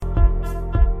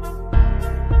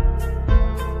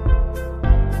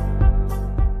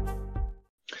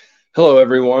Hello,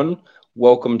 everyone.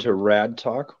 Welcome to Rad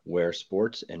Talk, where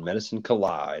sports and medicine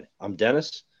collide. I'm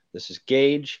Dennis. This is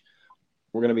Gage.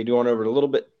 We're going to be doing over a little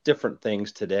bit different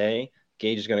things today.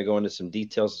 Gage is going to go into some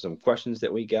details of some questions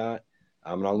that we got,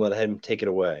 and I'll let him take it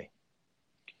away.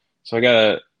 So I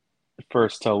gotta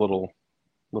first tell a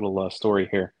little story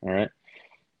here. All right.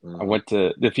 I Hmm. went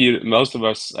to if you most of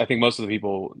us I think most of the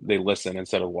people they listen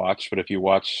instead of watch, but if you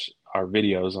watch our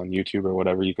videos on YouTube or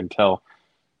whatever, you can tell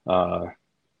uh,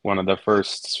 one of the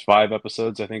first five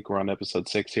episodes. I think we're on episode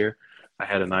six here. I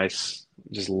had a nice,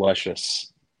 just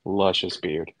luscious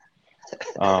beard.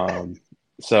 Um,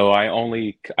 so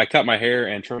I cut my hair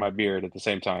and trim my beard at the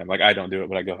same time. Like I don't do it,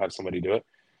 but I go have somebody do it.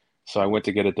 So I went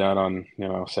to get it done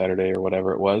on Saturday or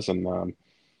whatever it was, and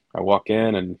I walk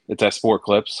in and it's at Sport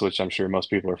Clips, which I'm sure most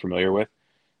people are familiar with.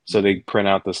 So they Hmm. print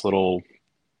out this little,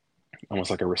 almost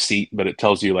like a receipt, but it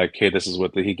tells you like, hey, this is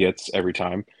what he gets every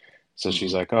time. So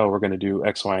she's Hmm. like, oh, we're gonna do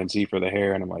X, Y, and Z for the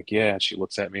hair, and I'm like, yeah. And she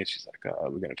looks at me and she's like,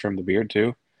 we're gonna trim the beard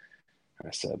too. And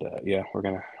I said, yeah, we're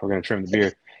gonna trim the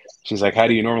beard. She's like, how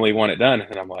do you normally want it done?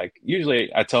 And I'm like,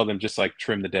 usually I tell them just like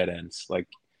trim the dead ends, like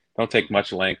don't take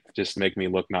much length, just make me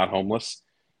look not homeless.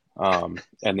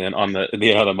 And then on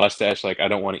the mustache, like I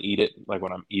don't want to eat it. Like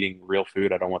when I'm eating real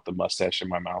food, I don't want the mustache in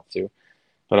my mouth too.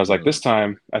 But I was like, Hmm. this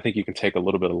time I think you can take a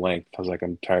little bit of length. I was like,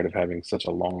 I'm tired of having such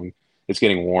a long. It's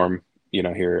getting warm,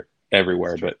 here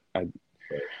everywhere. Sure. Right.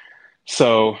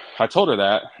 So I told her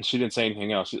that, and she didn't say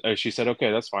anything else. She said,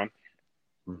 okay, that's fine.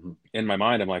 Hmm. In my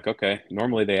mind, I'm like, okay.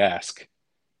 Normally they ask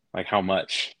like how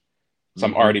much, so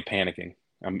I'm Hmm. already panicking.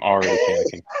 I'm already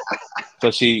panicking.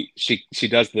 So she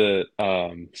does the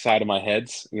side of my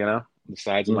heads, the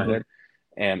sides of my Hmm. head,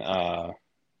 and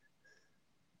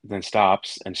then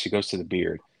stops and she goes to the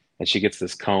beard and she gets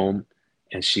this comb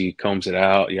and she combs it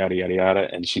out, yada yada yada,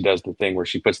 and she does the thing where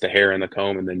she puts the hair in the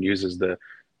comb and then uses the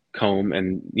comb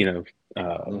and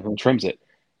Hmm. trims it,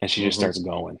 and she just Hmm. starts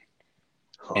going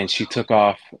Oh, and she took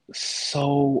off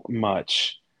so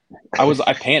much.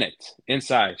 I panicked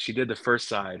inside. She did the first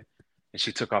side and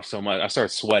she took off so much. I started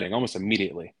sweating almost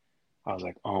immediately. I was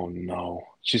like, oh no,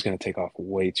 she's gonna take off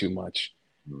way too much.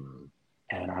 no.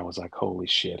 And I was like, holy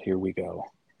shit, here we go.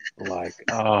 Like,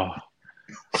 oh.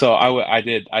 So I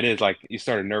did like you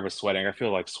started nervous sweating. I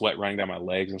feel like sweat running down my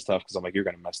legs and stuff because I'm like, you're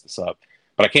gonna mess this up.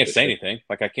 But I can't For say sure. anything.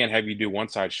 Like I can't have you do one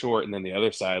side short and then the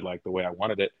other side like the way I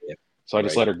wanted it. Yeah. So I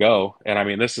just Right. let her go. And I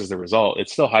mean, this is the result. It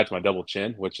still hides my double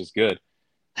chin, which is good.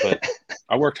 But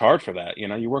I worked hard for that.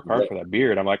 You work hard for that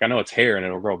beard. I'm like, I know it's hair and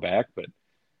it'll grow back, but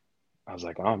I was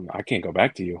like, I can't go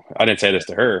back to you. I didn't say Yeah. this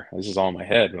to her. This is all in my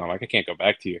head. But I'm like, I can't go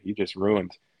back to you. You just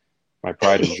ruined my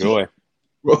pride and joy.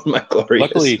 Roll my glorious.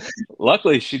 Luckily,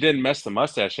 luckily she didn't mess the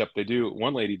mustache up. They do.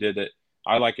 One lady did it.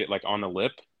 I like it like on the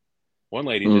lip. One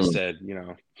lady just Mm. said,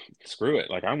 screw it.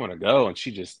 Like I'm gonna go, and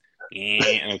she just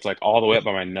and it's like all the way up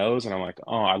by my nose, and I'm like,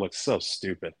 oh, I look so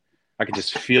stupid. I could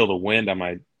just feel the wind on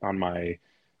my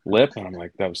lip, and I'm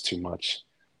like, that was too much.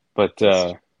 But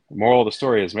That's moral of the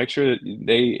story is make sure that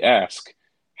they ask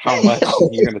how much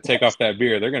you're gonna take off that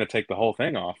beer. They're gonna take the whole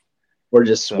thing off. or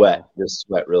So just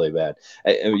sweat really bad.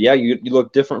 Yeah, you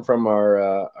look different from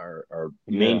our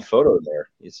main yeah, photo there.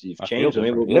 You've I feel changed.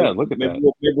 different. Yeah, look at that.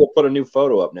 Maybe we'll put a new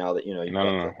photo up now that you've No, got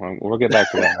no, the. no. We'll get back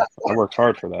to that. I worked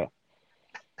hard for that.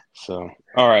 So,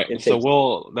 all right. It So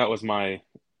takes. that was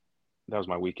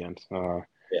my weekend. Yeah.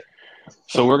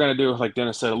 So we're gonna do, like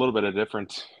Dennis said, a little bit of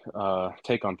different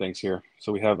take on things here.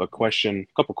 So we have a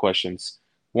couple questions.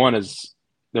 One is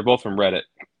they're both from Reddit,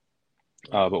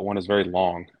 but one is very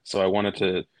long. So I wanted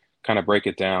to kind of break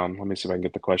it down. Let me see if I can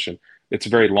get the question. It's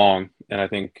very long, and I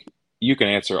think you can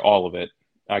answer all of it.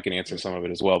 I can answer some of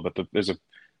it as well, but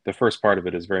the first part of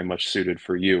it is very much suited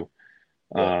for you.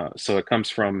 Yeah. So it comes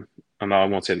from, oh, no, I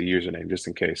won't say the username just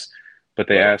in case, but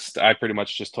they Right. asked, I pretty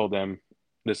much just told them,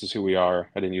 this is who we are.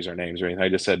 I didn't use our names or anything. I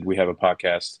just said, we have a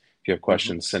podcast. If you have Hmm.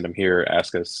 questions, send them here,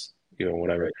 ask us,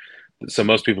 whatever. Right. So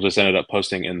most people just ended up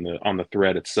posting on the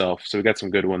thread itself. So we got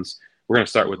some good ones. We're going to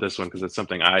start with Hmm. this one because it's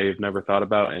something I've never thought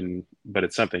about, but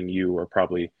it's something you are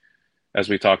probably, as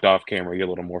we talked off camera, you're a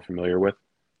little more familiar with.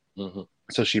 Hmm.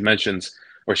 So she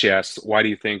asks, why do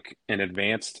you think an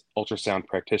advanced ultrasound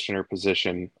practitioner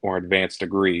position or advanced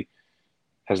degree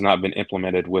has not been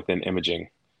implemented within imaging?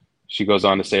 She goes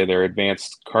on to say there are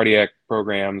advanced cardiac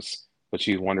programs, but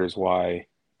she wonders why,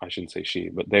 I shouldn't say she,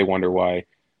 but they wonder why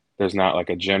there's not like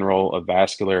a general, a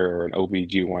vascular, or an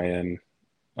OBGYN,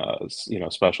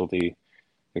 specialty,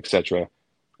 etc.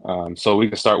 So we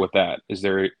can start with that.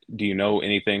 Do you know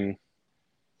anything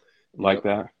like Yep.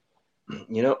 that?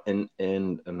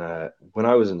 And when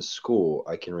I was in school,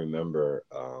 I can remember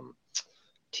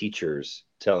teachers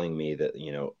telling me that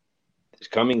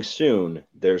coming soon,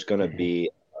 there's going to Hmm. be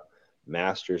a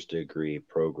master's degree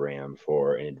program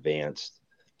for an advanced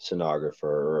sonographer,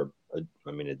 or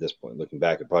I mean, at this point, looking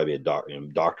back, it'd probably be a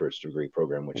doctorate degree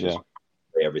program, which is Yeah.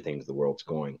 where everything the world's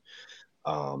going.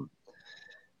 Um,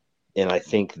 and I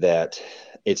think that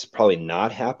it's probably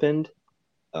not happened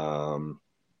um,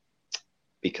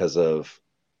 because of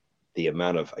the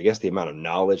amount of, I guess, the amount of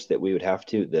knowledge that we would have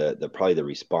to, the probably the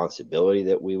responsibility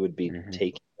that we would be Hmm.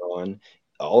 taking on.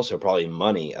 Also, probably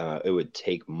money. It would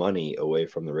take money away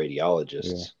from the Yeah.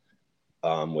 radiologists,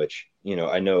 which,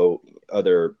 I know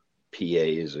other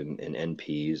PAs and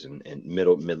NPs and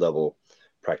mid-level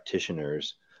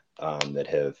practitioners that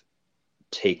have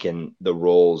taken the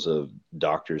roles of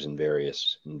doctors in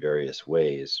various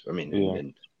ways. I mean, Yeah.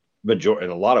 in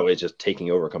a lot of ways, just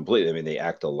taking over completely. I mean, they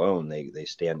act alone. They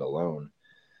stand alone.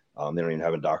 They don't even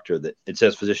have a doctor that it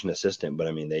says physician assistant, but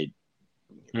I mean,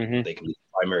 Hmm. they can do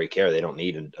primary care. They don't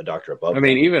need a doctor I above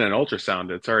mean, them. even in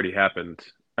ultrasound, it's already happened,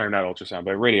 or not ultrasound,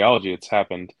 but radiology, it's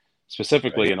happened Right.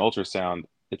 specifically in ultrasound.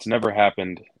 It's never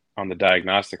happened on the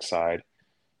diagnostic side,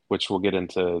 which we'll get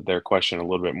into their question a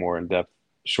little bit more in depth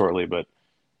shortly. But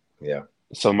Yeah.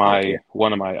 so Yeah. Yeah.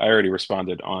 I already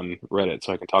responded on Reddit,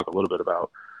 so I can talk a little bit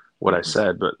about what I Mm-hmm.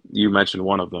 said, but you mentioned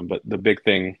one of them. But the big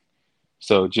thing,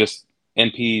 so just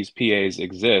NPs, PAs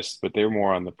exist, but they're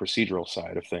more on the procedural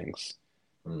side of things.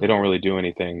 They don't Mm-hmm. really do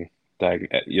anything,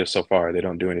 so far, they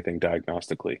don't do anything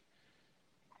diagnostically.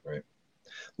 Right.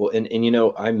 Well, and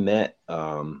I met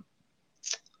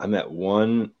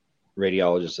one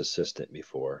radiologist assistant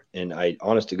before, and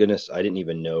honest to goodness, I didn't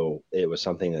even know it was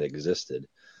something that existed.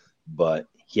 But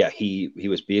yeah, he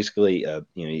was basically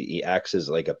he acts as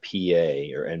like a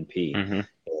PA or NP, Hmm.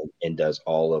 and does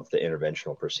all of the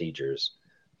interventional procedures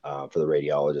for the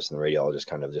radiologist, and the radiologist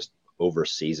kind of just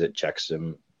oversees it, checks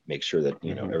him, makes sure that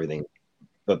Hmm. everything,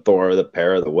 the thora, the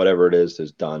para, the whatever it is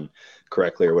done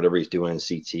correctly, or whatever he's doing in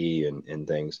CT and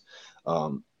things.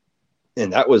 And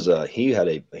that was he had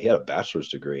a bachelor's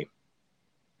degree,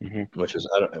 Hmm. which was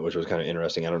kind of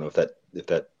interesting. I don't know if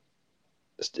that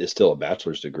is still a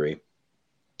bachelor's degree.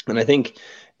 And I think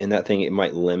in that thing, it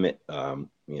might limit,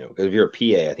 because if you're a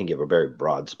PA, I think you have a very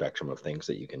broad spectrum of things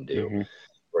that you can do. Hmm.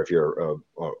 Or if you're a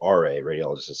RA,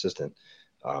 radiologist assistant,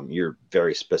 you're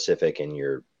very specific, and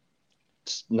you're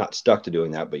not stuck to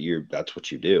doing that, but that's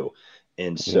what you do.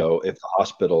 And Yeah. so if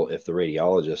the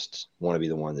radiologists want to be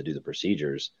the one to do the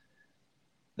procedures,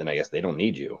 then I guess they don't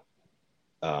need you.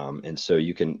 And so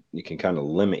you can kind of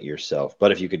limit yourself.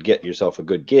 But if you could get yourself a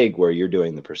good gig where you're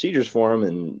doing the procedures for them,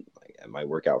 and it might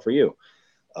work out for you.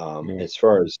 Yeah. As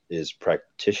far as is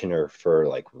practitioner for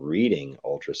like reading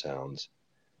ultrasounds,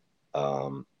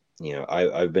 um,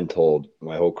 I've been told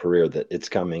my whole career that it's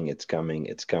coming, it's coming,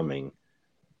 it's coming.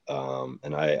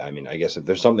 And I mean, I guess if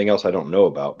there's something else I don't know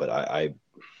about, but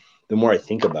the more I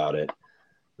think about it,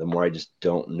 the more I just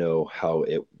don't know how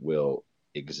it will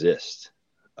exist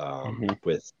Hmm.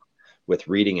 with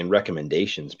reading and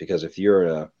recommendations. Because if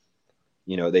you're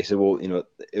they said, well,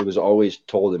 it was always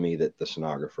told to me that this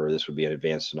would be an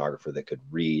advanced sonographer that could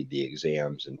read the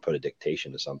exams and put a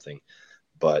dictation to something.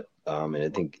 But, and I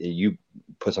think you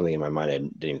put something in my mind I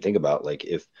didn't even think about, like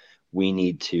if we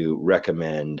need to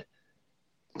recommend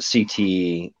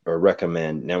CT or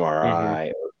recommend an Hmm.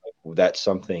 MRI, or that's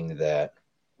something that,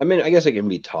 I mean, I guess it can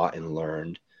be taught and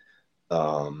learned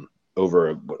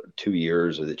over 2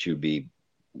 years, or that you would be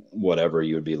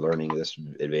learning this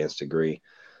advanced degree.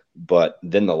 But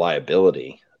then the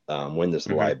liability, when does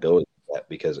the Hmm. liability set?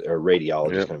 Because a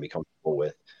radiologist is Yep. going to be comfortable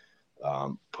with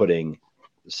putting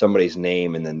somebody's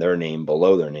name and then their name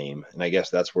below their name. And I guess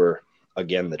that's where,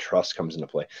 again, the trust comes into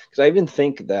play. Because I even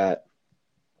think that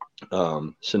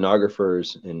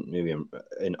sonographers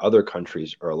in other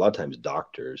countries are a lot of times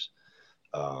doctors,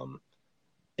 um,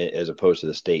 as opposed to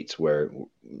the States, where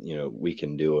we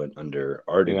can do it under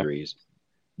our Yeah. degrees,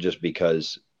 just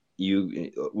because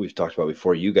we've talked about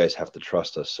before, you guys have to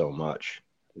trust us so much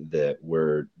that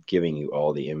we're giving you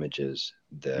all the images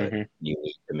that Hmm. you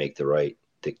need to make the right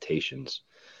dictations.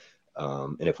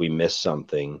 And if we miss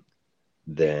something,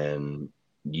 then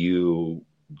you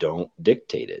don't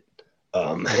dictate it.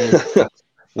 Um, Hmm.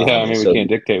 Yeah. I and mean, we so can't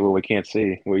dictate what we can't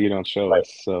see, what you don't show right,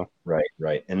 us. So,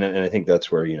 right. And I think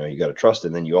that's where, you got to trust.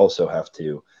 And then you also have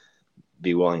to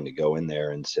be willing to go in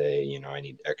there and say, I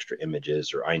need extra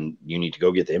images, or you need to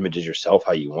go get the images yourself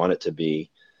how you want it to be.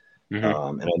 hmm.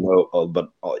 And I know,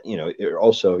 but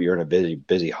also you're in a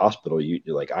busy hospital.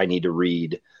 You're like, I need to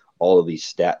read all of these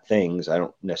stat things. I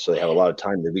don't necessarily have a lot of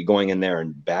time to be going in there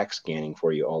and back scanning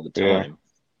for you all the Yeah. time.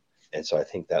 And so I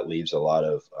think that leaves a lot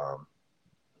of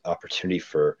opportunity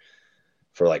for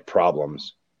like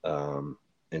problems. Um,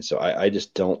 And so I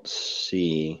just don't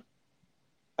see.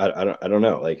 I don't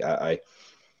know. Like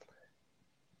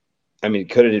I mean,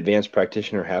 could an advanced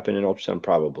practitioner happen in ultrasound?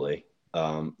 Probably.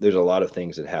 There's a lot of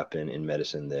things that happen in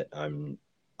medicine that I'm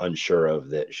unsure of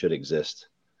that should exist.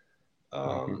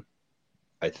 Mm-hmm.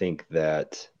 I think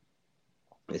that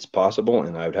it's possible,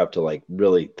 and I would have to like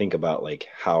really think about like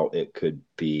how it could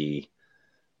be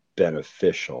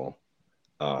beneficial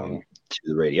Yeah. to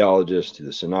the radiologist, to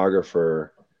the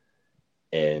sonographer,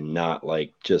 and not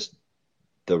like just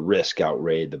the risk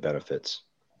outweighed the benefits.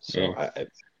 Yeah. So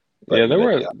Yeah, but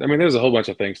yeah. I mean, there's a whole bunch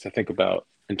of things to think about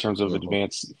in terms of Mhm.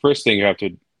 advanced. First thing you have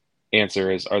to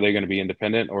answer is, are they going to be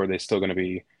independent or are they still going to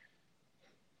be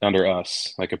under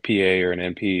us? Like a PA or an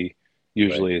NP Right,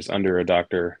 usually is under a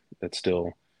doctor that still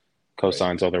right.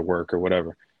 co-signs all their work or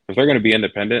whatever. If they're going to be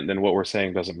independent, then what we're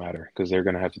saying doesn't matter because they're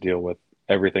going to have to deal with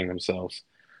everything themselves.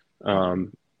 Hmm.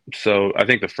 Um, so I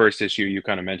think the first issue you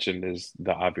kind of mentioned is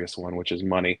the obvious one, which is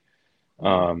money.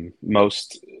 Hmm.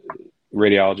 Most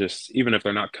radiologists, even if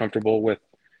they're not comfortable with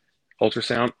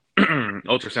ultrasound,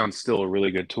 ultrasound's still a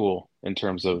really good tool in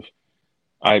terms of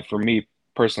for me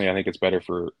personally, I think it's better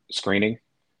for screening.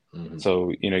 Hmm.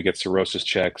 So, you get cirrhosis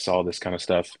checks, all this kind of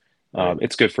stuff. Right.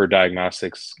 It's good for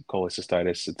diagnostics,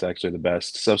 cholecystitis. It's actually the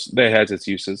best. So it has its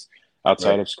uses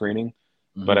outside Right. of screening,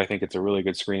 Hmm. but I think it's a really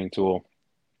good screening tool.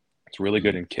 It's really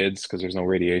good Hmm. in kids because there's no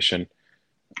radiation.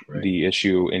 Right. The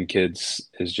issue in kids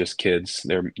is just kids.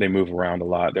 They move around a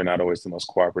lot. They're not always the most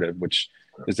cooperative, which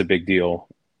is a big deal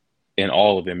in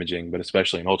all of imaging, but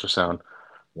especially in ultrasound.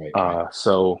 Right. Right.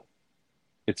 So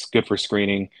it's good for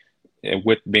screening. And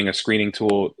with being a screening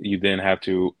tool, you then have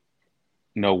to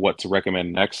know what to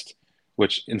recommend next,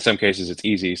 which in some cases it's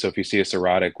easy. So if you see a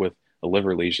cirrhotic with a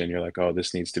liver lesion, you're like, oh,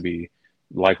 this needs to be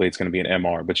likely it's going to be an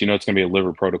MR, but it's going to be a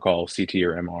liver protocol, CT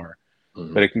or MR.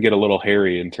 Hmm. But it can get a little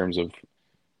hairy in terms of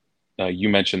you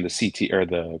mentioned the CT or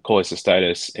the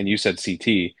cholecystitis, and you said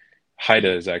CT.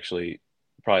 HIDA is actually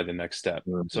probably the next step.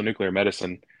 So Hmm. nuclear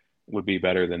medicine would be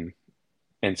better than,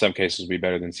 in some cases, would be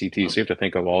better than CT. So you have to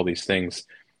think of all these things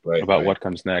Right. about Right. what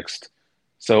comes next.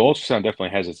 So ultrasound definitely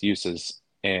has its uses,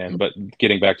 and but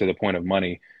getting back to the point of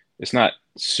money, it's not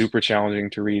super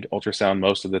challenging to read ultrasound.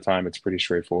 Most of the time, it's pretty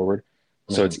straightforward.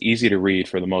 So Hmm. it's easy to read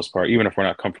for the most part, even if we're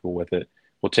not comfortable with it.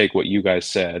 We'll take what you guys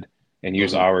said and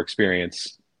use Hmm. our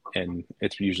experience, and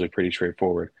it's usually pretty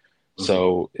straightforward. Hmm.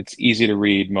 So it's easy to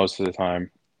read most of the time.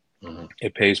 Hmm.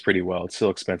 It pays pretty well. It's still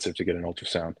expensive to get an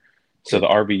ultrasound. So Okay.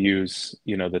 the RVUs,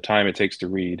 the time it takes to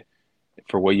read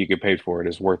for what you get paid for it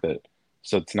is worth it.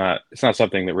 So it's not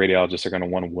something that radiologists are going to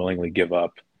want to willingly give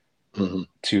up Hmm.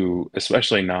 to,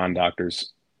 especially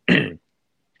non-doctors.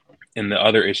 And the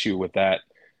other issue with that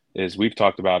is we've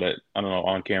talked about it, I don't know,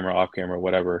 on camera, off camera,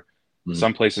 whatever. Hmm.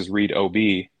 Some places read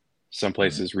OB, some Hmm.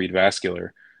 places read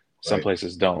vascular, some Right.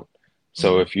 places don't.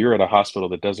 So Hmm. if you're at a hospital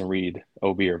that doesn't read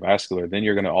OB or vascular, then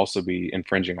you're going to also be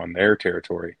infringing on their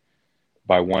territory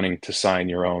by wanting to sign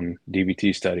your own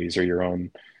DVT studies or your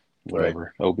own Right.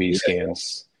 whatever OB Yeah.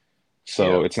 scans. Yeah.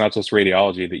 So it's not just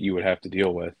radiology that you would have to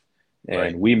deal with.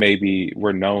 Right. And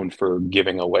we're known for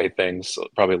giving away things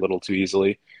probably a little too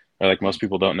easily. Or like most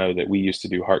people don't know that we used to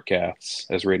do heart caths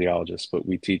as radiologists, but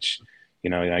we teach,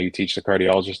 now you teach the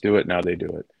cardiologists do it, now they do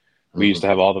it. We used Hmm. to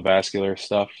have all the vascular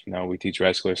stuff. Now we teach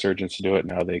vascular surgeons to do it.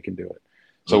 Now they can do it.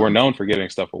 So we're Hmm. known for giving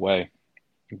stuff away,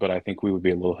 but I think we would be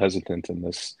a little hesitant in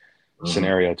this Hmm.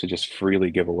 scenario to just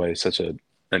freely give away such an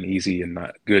easy and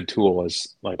not good tool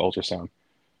as like ultrasound.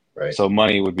 Right. So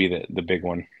money would be the big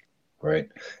one Right.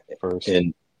 first.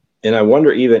 And I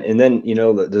wonder even, and then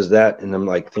does that? And I'm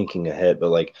like thinking ahead, but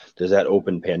like, does that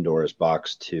open Pandora's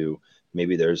box to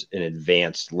maybe there's an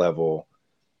advanced level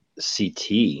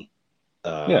CT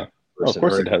Yeah. Oh, of person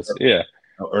course it does. Yeah.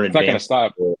 or an It's not going to advanced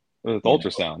stop level, with you know,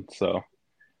 ultrasound. So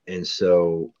and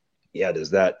so yeah,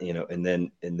 does that and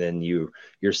then you're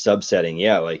subsetting,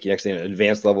 yeah, like next thing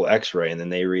advanced level X-ray, and then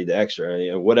they read the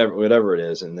X-ray, whatever it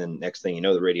is, and then next thing you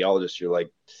know, the radiologist, you're like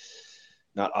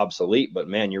not obsolete, but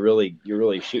man, you're really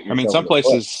shooting I mean, yourself in some the foot.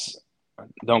 places,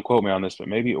 don't quote me on this, but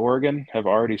maybe Oregon have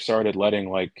already started letting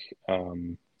like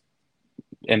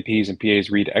NPs and PAs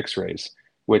read X-rays,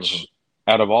 Hmm. which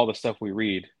out of all the stuff we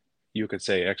read, you could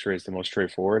say X-ray is the most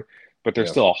straightforward, but there's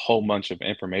Yeah. still a whole bunch of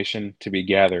information to be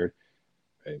gathered.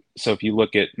 Right. So if you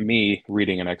look at me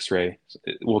reading an X-ray,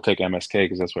 we'll take MSK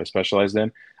because that's what I specialized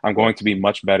in. I'm Right. going to be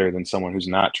much better than someone who's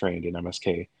not trained in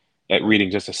MSK at Right. reading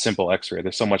just a simple X-ray.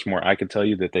 There's so much more I can tell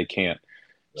you that they can't.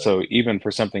 Right. So even for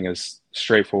something as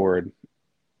straightforward,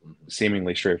 Hmm.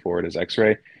 seemingly straightforward as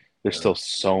X-ray, there's Yeah. still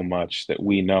so much that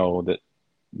we know that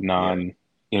Yeah. non,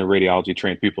 radiology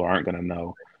trained people aren't going to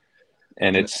know.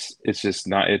 And And it's just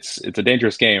not, it's a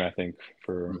dangerous game, I think,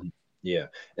 for, mhm, yeah,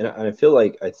 and I feel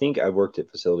like I think I worked at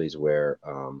facilities where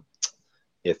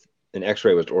if an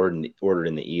X-ray was ordered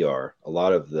in the ER, a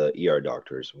lot of the ER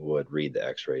doctors would read the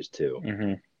X-rays too.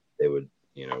 hmm They would,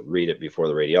 read it before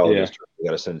the yeah, radiologist. They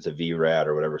got to send it to VRAD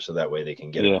or whatever, so that way they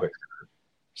can get it yeah. quicker.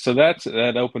 So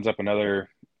that opens up another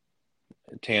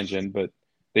tangent, but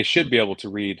they should be able to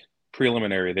read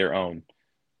preliminary their own,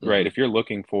 right? Mm-hmm. If you're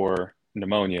looking for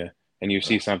pneumonia and you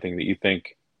see something that you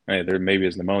think, hey, there maybe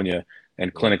is pneumonia,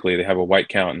 and Yeah, clinically they have a white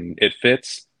count and it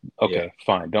fits, yeah, okay,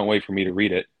 fine. Don't wait for me to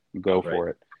read it. Go right. for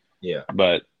it. Yeah,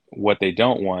 But what they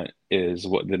don't want is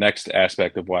what the next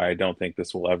aspect of why I don't think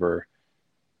this will ever,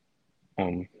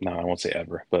 no, I won't say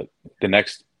ever, but the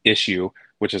next issue,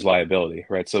 which is liability,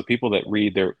 right? So people that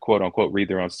read their quote unquote read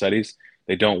their own studies,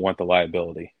 they don't want the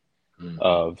liability mm-hmm.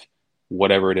 of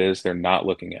whatever it is they're not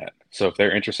looking at. So if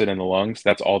they're interested in the lungs,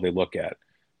 that's all they look at.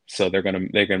 So they're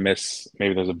gonna miss,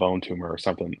 maybe there's a bone tumor or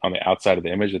something on the outside of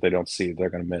the image that they don't see,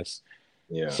 they're gonna miss.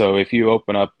 Yeah, So if you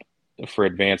open up for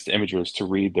advanced imagers to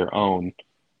read their own,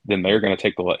 then they're going to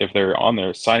take if they're on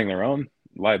there signing their own,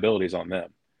 liabilities on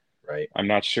them. right. I'm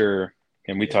not sure,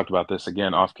 and we Yeah, talked about this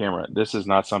again off camera. This is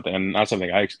not something, and not something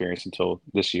I experienced until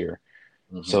this year.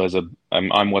 mm-hmm. So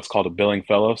I'm what's called a billing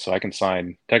fellow, so I can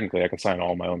sign, technically I can sign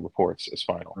all my own reports as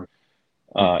final.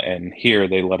 Mm-hmm. And here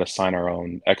they let us sign our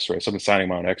own X-rays. So I've been signing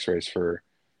my own X-rays for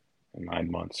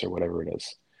 9 months or whatever it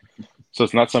is. So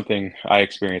it's not something I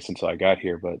experienced until I got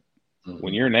here, but Mm-hmm.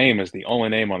 when your name is the only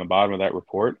name on the bottom of that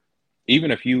report, even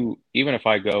if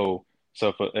I go, so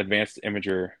if an advanced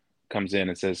imager comes in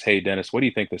and says, "Hey, Dennis, what do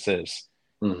you think this is?"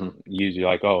 Mm-hmm. You're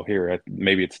like, "Oh, here,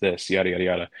 maybe it's this," yada yada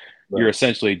yada. You're Right,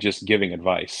 essentially just giving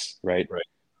advice, right? right.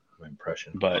 My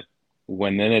impression. But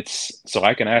when then it's so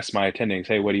I can ask my attendings,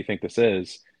 "Hey, what do you think this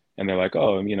is?" And they're like,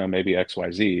 "Oh, maybe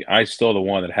XYZ." I still the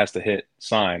one that has to hit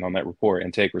sign on that report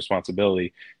and take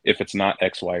responsibility if it's not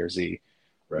X, Y, or Z.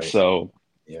 Right. So,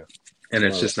 Yeah. and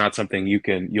it's No, just not something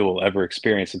you'll ever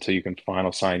experience until you can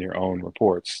final sign your own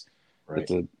reports. right.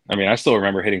 I mean, I still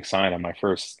remember hitting sign on my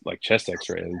first like chest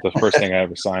X-ray. The first thing I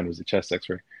ever signed was a chest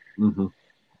X-ray. Mm-hmm.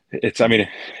 I mean,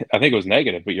 I think it was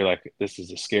negative, but you're like, this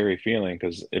is a scary feeling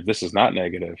because if this is not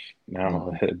negative, now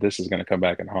Mm-hmm. this is going to come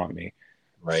back and haunt me.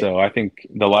 Right. So I think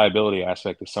the liability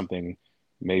aspect is something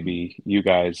maybe you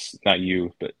guys, not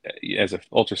you, but as a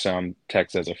ultrasound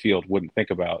techs as a field wouldn't think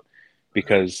about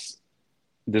because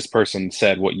this person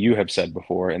said what you have said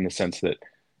before in the sense that,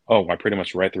 oh, I pretty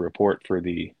much write the report for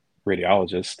the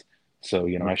radiologist. So,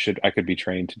 I could be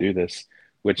trained to do this,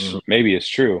 which Mm-hmm. maybe is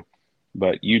true,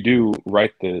 but you do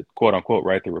write the quote unquote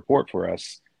write the report for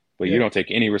us, but you Yeah. don't take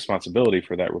any responsibility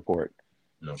for that report.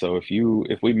 No. So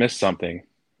if we missed something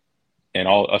and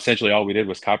essentially all we did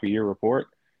was copy your report,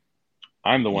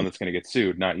 I'm the one Yeah. that's going to get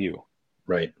sued, not you.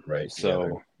 Right. Right. Yeah.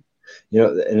 So,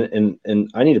 And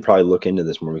I need to probably look into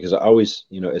this more because I always,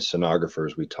 as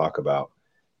sonographers, we talk about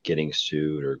getting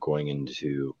sued or going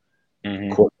into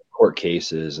mhm, court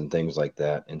cases and things like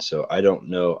that. And so I don't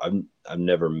know. I've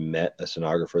never met a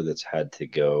sonographer that's had to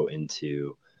go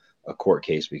into a court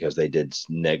case because they did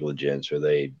negligence or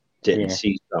they didn't yeah,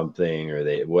 see something or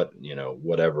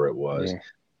whatever it was. yeah.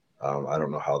 I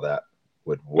don't know how that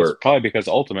would It's work. probably because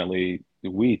ultimately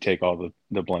we take all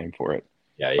the blame for it.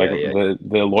 Yeah. Like Yeah. Yeah.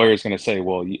 the lawyer's going to say,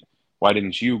 well, why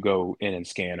didn't you go in and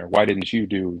scan, or why didn't you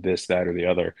do this, that, or the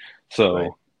other? Right.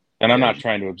 So, and I'm Yeah. not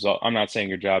trying to absolve. I'm not saying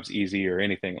your job's easy or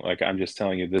anything. Like I'm just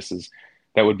telling you,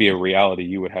 that would be a reality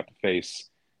you would have to face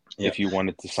Yeah. if you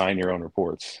wanted to sign your own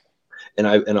reports. And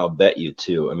I'll bet you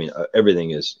too. I mean,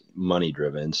 everything is money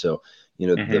driven. So,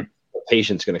 Hmm the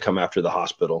patient's going to come after the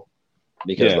hospital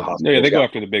because the Yeah, yeah, hospital's they go got,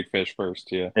 after the big fish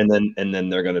first. Yeah, and then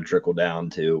they're going to trickle down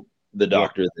to the yep.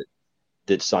 doctor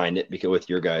that signed it because with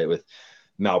your guy with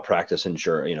malpractice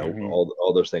insurance, hmm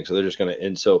all those things. So they're just going to,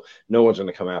 and so no one's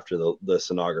going to come after the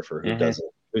sonographer who hmm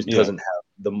Yeah, doesn't have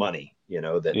the money,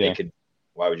 that they yeah, could.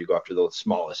 Why would you go after the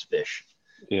smallest fish?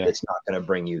 yeah, It's not going to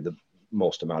bring you the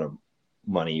most amount of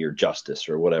money or justice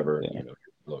or whatever yeah. you're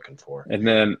looking for. And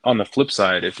then on the flip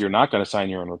side, if you're not going to sign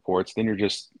your own reports, then you're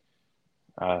just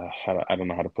I don't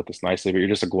know how to put this nicely, but you're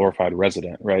just a glorified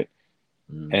resident, right?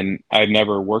 Mm. And I've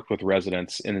never worked with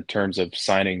residents in terms of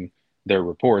signing their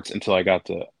reports until I got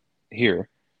to here.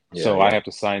 Yeah, So I yeah. have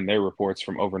to sign their reports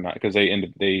from overnight because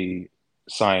they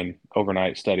sign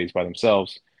overnight studies by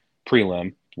themselves,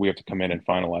 prelim. We have to come in and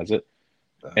finalize it.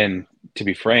 Uh, And to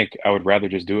be frank, I would rather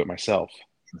just do it myself.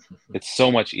 It's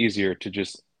so much easier to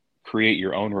just create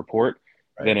your own report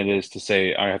than right. it is to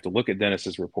say, I have to look at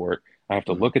Dennis's report. I have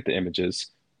to Mm-hmm. look at the images.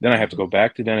 Then I have to Mm-hmm. go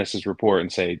back to Dennis's report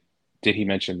and say, did he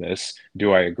mention this?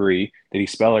 Do I agree? Did he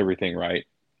spell everything right?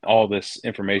 all this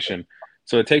information.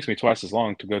 So it takes me twice as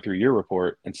long to go through your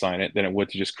report and sign it than it would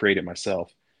to just create it myself.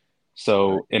 Right.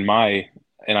 So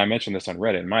and I mentioned this on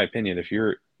Reddit, in my opinion, if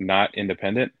you're not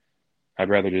independent, I'd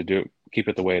rather just keep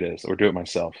it the way it is or do it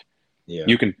myself. Yeah.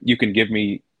 You can give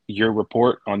me your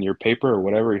report on your paper or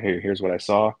whatever. Hey, here's what I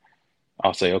saw.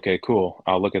 I'll say, okay, cool.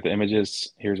 I'll look at the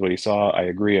images. Here's what he saw. I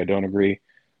agree. I don't agree.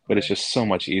 But it's Right. just so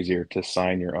much easier to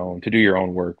to do your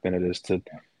own work than it is to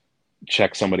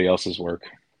check somebody else's work.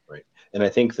 Right. And I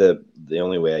think the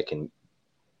only way I can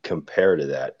compare to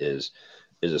that is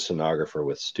a sonographer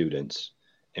with students,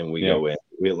 and we Yeah. go in,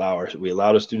 we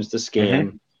allow the students to Mm-hmm.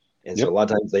 scan, and so a Yep.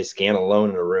 lot of times they scan alone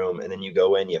in a room, and then you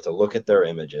go in, you have to look at their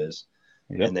images,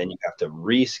 Yep. and then you have to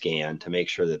rescan to make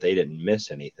sure that they didn't miss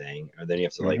anything, or then you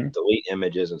have to like Mm-hmm. delete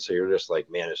images, and so you're just like,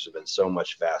 man, this would have been so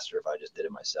much faster if I just did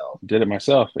it myself. Did it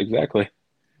myself. Exactly.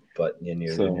 But then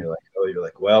So, you're like, oh, you're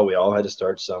like, well, we all had to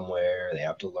start somewhere. They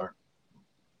have to learn.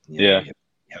 yeah. You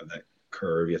have that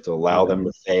curve. You have to allow Yeah. them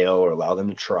to fail or allow them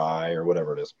to try or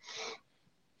whatever it is.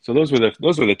 So those were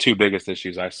the two biggest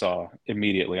issues I saw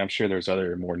immediately. I'm sure there's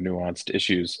other more nuanced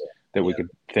issues that we Yeah. could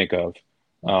think of.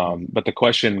 Mm-hmm. But the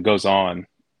question goes on.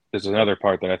 There's another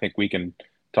part that I think we can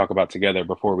talk about together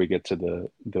before we get to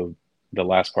the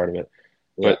last part of it.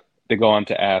 Yeah. But they go on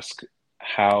to ask,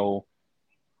 how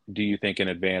do you think an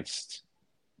advanced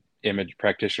image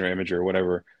practitioner, imager, or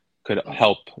whatever, could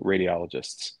help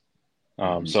radiologists?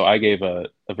 Mm-hmm. So I gave a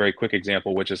very quick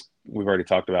example, which is we've already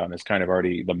talked about, and it's kind of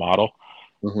already the model,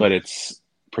 Mm-hmm. but it's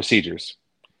procedures.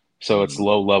 So it's Mm-hmm.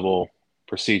 low level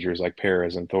procedures like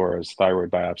paras and thoras,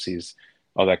 thyroid biopsies,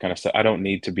 all that kind of stuff. I don't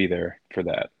need to be there for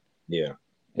that. Yeah.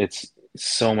 It's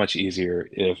so much easier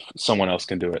if someone else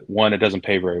can do it. One, it doesn't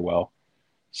pay very well. Right.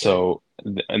 So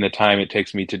in the time it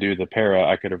takes me to do the para,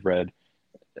 I could have read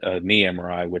a knee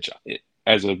MRI, which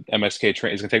as a MSK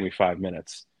train is going to take me 5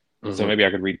 minutes. So Mm-hmm. maybe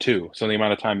I could read two. So the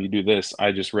amount of time you do this,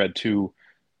 I just read two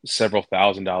several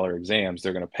 $1,000 exams.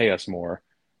 They're going to pay us more.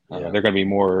 Yeah. They're going to be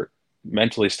more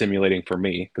mentally stimulating for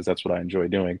me because that's what I enjoy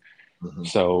doing. Mm-hmm.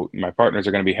 So my partners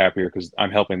are going to be happier because I'm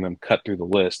helping them cut through the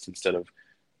list instead of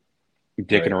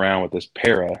dicking Right. around with this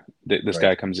para. This Right.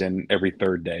 guy comes in every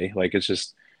third day. Like it's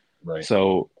just Right.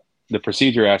 so the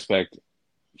procedure aspect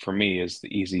for me is the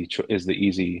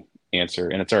easy answer,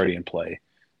 and it's already in play.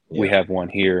 We Yeah. have one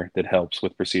here that helps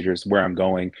with procedures. Where I'm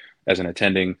going as an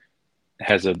attending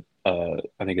has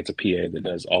I think it's a PA that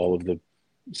does all of the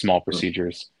small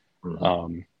procedures.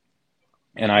 Mm-hmm.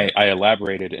 And Right. I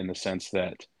elaborated in the sense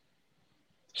that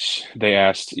they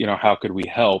asked, how could we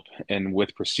help? And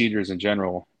with procedures in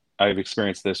general, I've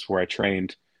experienced this where I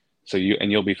trained. So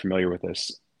you'll be familiar with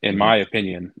this. In Mm-hmm. my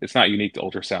opinion, it's not unique to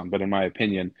ultrasound, but in my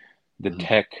opinion, the Mm-hmm.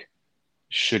 tech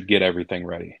should get everything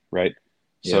ready, right?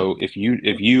 Yeah. So if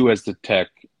you as the tech,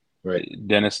 Right.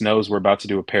 Dennis knows we're about to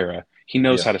do a para, he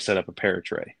knows Yeah. how to set up a para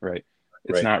tray, right?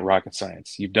 It's Right. not rocket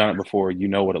science. You've done it before, you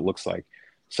know what it looks like.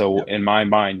 So Yep. in my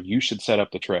mind, you should set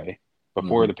up the tray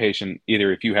before Mm-hmm. the patient,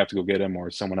 either if you have to go get him or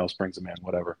someone else brings him in,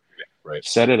 whatever. Right.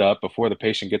 Set it up before the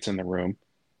patient gets in the room.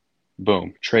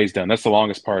 Boom, tray's done. That's the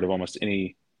longest part of almost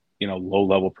any, low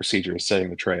level procedure is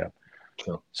setting the tray up.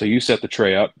 Cool. So you set the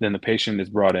tray up, then the patient is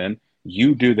brought in.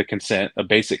 You do the consent, a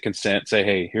basic consent, say,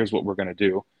 hey, here's what we're going to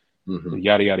do, Mm-hmm.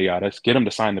 yada, yada, yada. Get them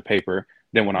to sign the paper.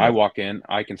 Then when I Yeah. walk in,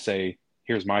 I can say,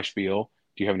 here's my spiel.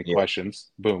 Do you have any Yeah.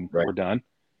 questions? Boom, Right. we're done.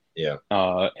 Yeah.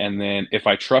 And then if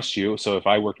I trust you, so if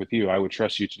I worked with you, I would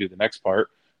trust you to do the next part,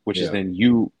 which is Yeah. then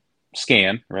you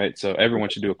scan, right? So everyone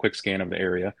should do a quick scan of the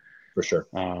area. For sure.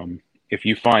 If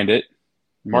you find it,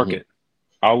 mark Mm-hmm. it.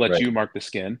 I'll let Right. you mark the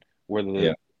skin, whether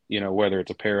Yeah. whether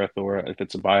it's a parathora, if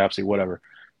it's a biopsy, whatever.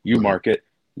 You Mm-hmm. mark it,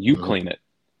 you Mm-hmm. clean it.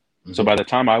 So Mm-hmm. by the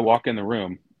time I walk in the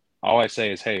room, all I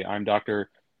say is, hey, I'm Dr.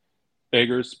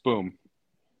 Eggers. Boom.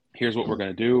 Here's what we're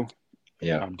going to do.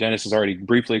 Yeah. Dennis has already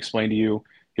briefly explained to you.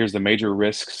 Here's the major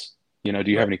risks. Do you have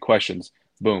Right. any questions?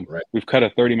 Boom. Right. We've cut a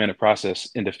 30-minute process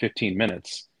into 15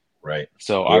 minutes. Right.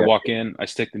 So I Yeah. walk in, I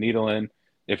stick the needle in.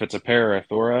 If it's a para or a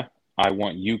thora, I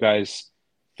want you guys,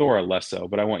 thora less so,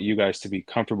 but I want you guys to be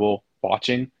comfortable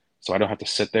watching so I don't have to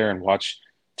sit there and watch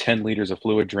 10 liters of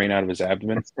fluid drain out of his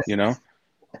abdomen.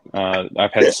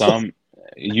 I've had some,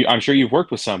 I'm sure you've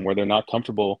worked with some where they're not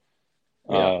comfortable.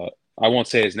 Yeah. I won't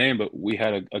say his name, but we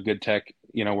had a good tech,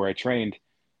 where I trained.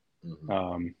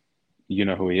 Mm-hmm. You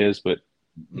know who he is, but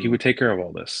he Mm-hmm. would take care of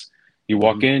all this. You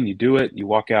walk in, you do it, you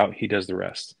walk out, he does the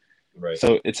rest. Right.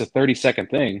 So it's a 30-second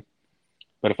thing.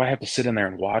 But if I have to sit in there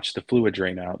and watch the fluid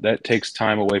drain out, that takes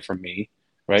time away from me,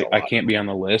 right? I can't be on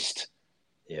the list.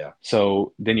 Yeah.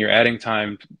 So then you're adding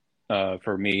time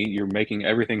for me. You're making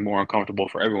everything more uncomfortable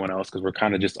for everyone else because we're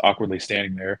kind of just awkwardly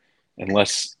standing there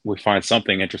unless we find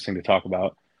something interesting to talk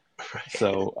about. Right.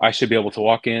 So I should be able to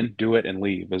walk in, do it, and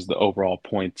leave is the overall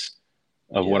point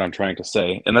of what Yeah. I'm trying to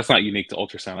say. And that's not unique to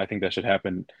ultrasound. I think that should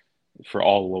happen for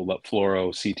all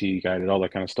fluoro, CT guided, all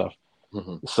that kind of stuff.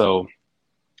 Hmm. So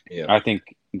Yeah. I think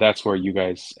that's where you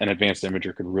guys, an advanced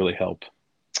imager, could really help.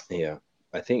 Yeah.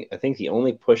 I think the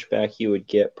only pushback you would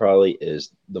get probably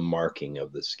is the marking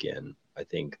of the skin. I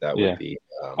think that would Yeah. be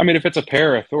I mean, if it's a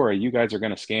para thora, you guys are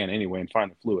going to scan anyway and find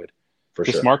the fluid. for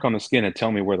Just sure. mark on the skin and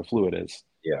tell me where the fluid is.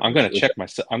 Yeah. I'm going to check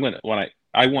myself. I'm going to, when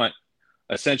I want,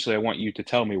 essentially, I want you to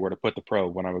tell me where to put the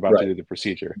probe when I'm about to Right. do the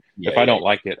procedure. Yeah. If I Yeah. don't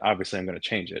like it, obviously I'm going to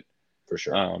change it. For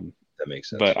sure. Um, That makes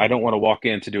sense. but Yeah. I don't want to walk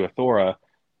in to do a thora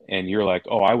and you're like,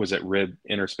 oh, I was at rib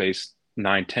interspace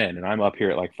 910 and I'm up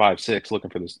here at like 5'6" looking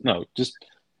for this. No, just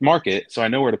mark it so I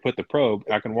know where to put the probe.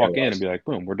 I can walk in and Generalize. be like,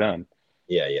 boom, we're done.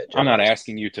 Yeah. Yeah. I'm not Generalize.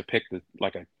 asking you to pick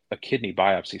a kidney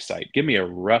biopsy site. Give me a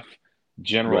rough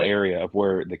general Right. area of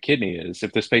where the kidney is.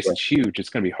 If the space Right. is huge, it's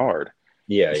going to be hard.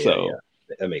 Yeah. Yeah. Yeah. So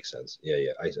That makes sense. Yeah.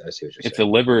 Yeah. I see what you're if the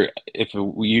saying. liver, if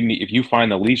you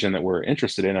find the lesion that we're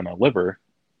interested in a liver,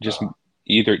 just Uh-huh.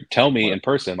 either tell me Mark. in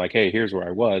person, like, hey, here's where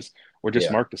I was, or just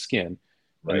Yeah. mark the skin, and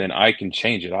Right. then I can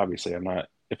change it. Obviously, I'm not.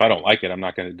 If I don't like it, I'm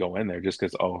not going to go in there just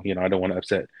because. Oh, I don't want to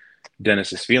upset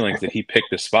Dennis's feelings that he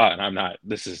picked this spot, and I'm not.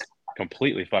 This is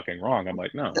completely fucking wrong. I'm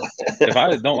like, no. If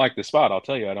I don't like the spot, I'll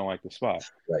tell you I don't like the spot.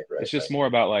 Right. Right. It's just Right. more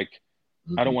about like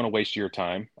I don't Hmm. want to waste your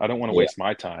time. I don't want to Yeah. waste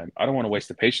my time. I don't want to waste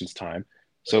the patient's time.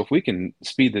 So if we can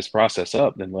speed this process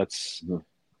up, then Mhm.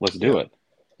 let's Yeah. do it.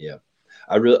 Yeah.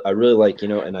 I really like,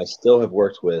 and I still have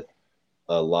worked with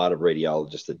a lot of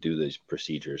radiologists that do these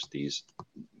procedures, these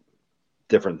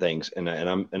different things. And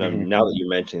I'm Hmm. now that you're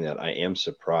mentioning that, I am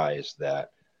surprised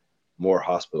that more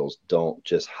hospitals don't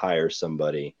just hire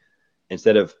somebody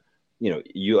instead of,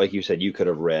 you like you said, you could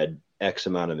have read X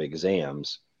amount of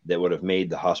exams that would have made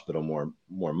the hospital more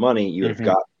money. You would have Hmm.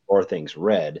 got more things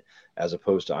read, as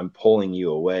opposed to I'm pulling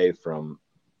you away from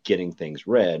getting things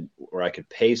read, where I could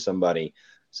pay somebody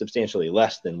substantially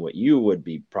less than what you would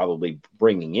be probably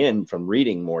bringing in from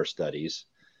reading more studies,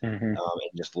 Hmm. and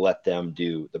just let them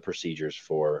do the procedures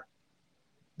for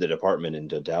the department in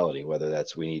totality, whether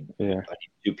that's Yeah. I need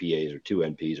two PAs or two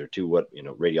NPs or two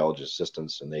radiologist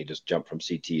assistants, and they just jump from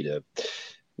CT to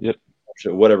Yep.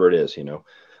 whatever it is.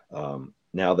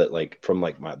 Now that like from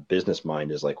like my business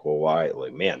mind is like, well, why?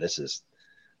 Like, man, this is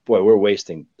boy, we're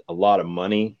wasting a lot of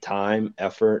money, time,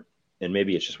 effort, and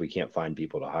maybe it's just we can't find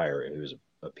people to hire who's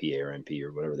a PA or NP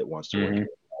or whatever that wants to work Hmm. in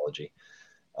radiology.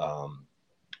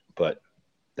 But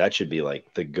that should be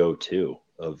like the go-to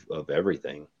of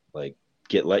everything. Like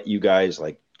let you guys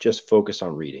like just focus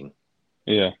on reading,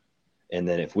 Yeah. and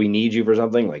then if we need you for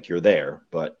something, like you're there.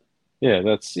 But Yeah.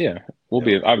 Yeah. We'll you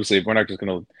be know, obviously we're not just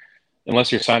gonna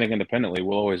unless you're signing independently.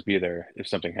 We'll always be there if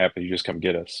something happens. You just come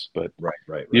get us. But right,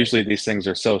 right, right, usually these things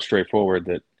are so straightforward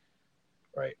that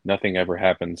right, nothing ever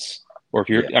happens. Or if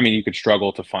yeah, I mean, you could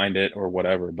struggle to find it or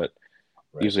whatever, but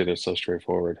right, usually they're so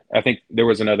straightforward. I think there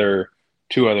was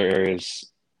two other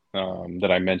areas that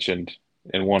I mentioned,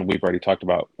 and one we've already talked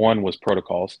about. One was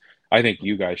protocols. I think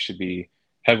you guys should be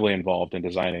heavily involved in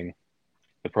designing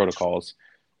the protocols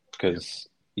yeah, because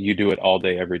you do it all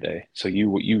day, every day. So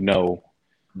you know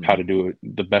how hmm, to do it,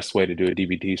 the best way to do a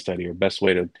DVT study, or best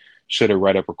way to should a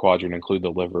right upper quadrant include the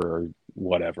liver or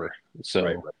whatever. right, So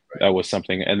right, right, that was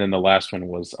something. And then the last one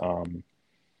was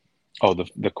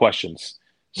the questions.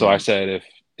 So I hmm, said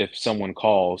if someone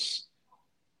calls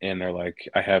and they're like,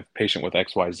 I have patient with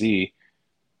XYZ,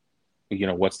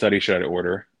 what study should I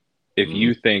order? If hmm,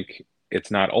 you think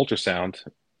it's not ultrasound,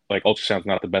 like ultrasound's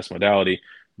not the best modality,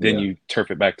 then yeah, you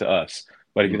turf it back to us.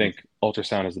 But if you hmm, think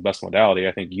ultrasound is the best modality,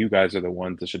 I think you guys are the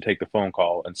ones that should take the phone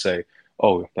call and say,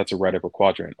 oh, that's a right upper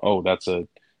quadrant. Oh, that's a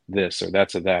this or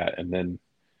that's a that. And then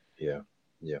yeah,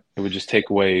 yeah, it would just take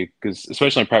away, because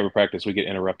especially in private practice, we get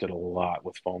interrupted a lot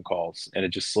with phone calls and it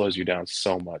just slows you down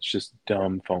so much. Just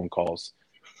dumb phone calls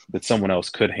that someone else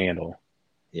could handle.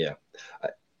 yeah.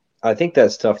 I think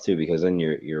that's tough too, because then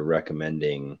you're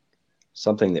recommending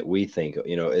something that we think,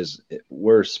 is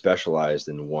we're specialized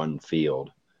in one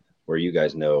field, where you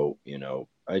guys know, Hmm.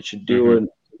 I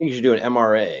think you should do an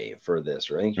MRA for this,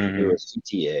 or I think you should do Hmm. a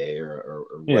CTA or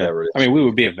Yeah. whatever it I is. mean, we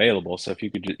would be available. So if you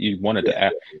wanted Yeah, to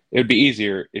ask, it would be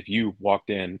easier if you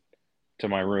walked in to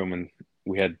my room and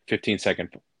we had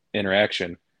 15-second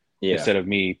interaction yeah, instead of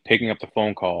me picking up the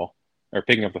phone call or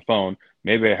picking up the phone.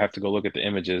 Maybe I have to go look at the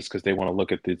images because they want to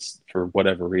look at this for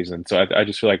whatever reason. So I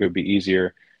just feel like it would be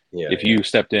easier yeah, if yeah. you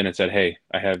stepped in and said, hey,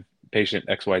 I have patient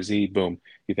XYZ, boom,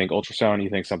 you think ultrasound, you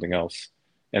think something else.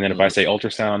 And then if I Hmm, say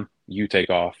ultrasound, you take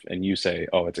off and you say,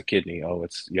 oh, it's a kidney. Oh,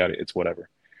 it's whatever.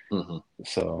 hmm.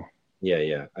 So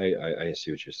Yeah. I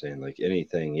see what you're saying. Like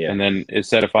anything. Yeah. And then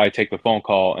instead, if I take the phone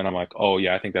call and I'm like, oh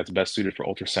yeah, I think that's best suited for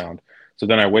ultrasound. So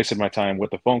then I wasted my time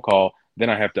with the phone call. Then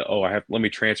I have to, let me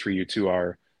transfer you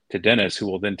to Dennis, who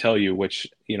will then tell you which,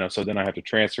 so then I have to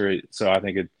transfer it. So I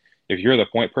think if you're the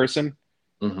point person,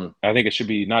 Hmm. I think it should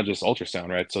be not just ultrasound,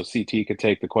 right? So CT could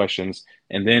take the questions,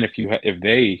 and then if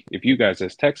you guys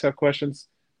as techs have questions,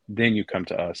 then you come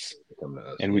to us Come to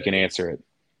us. and we Yeah. can answer it.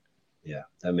 Yeah.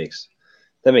 That makes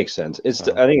sense.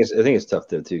 So, I think it's tough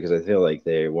though too because I feel like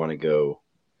they want to go.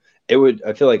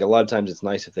 I feel like a lot of times it's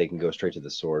nice if they can go straight to the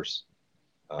source,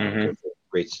 hmm go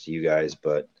straight to you guys.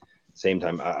 But same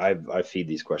time, I feed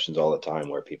these questions all the time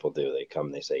where people do. They come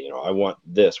and they say, I want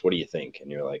this. What do you think? And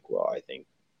you're like, well, I think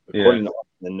yeah. according to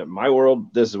in my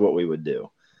world, this is what we would do.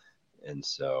 And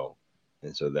so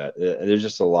that there's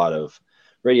just a lot of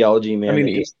radiology, I man.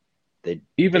 mean, They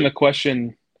even they the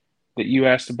question that you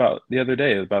asked about the other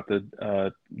day about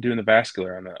the doing the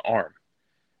vascular on the arm,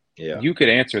 yeah, you could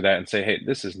answer that and say, hey,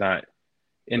 this is not right,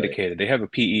 indicated. They have a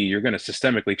PE. You're going to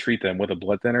systemically treat them with a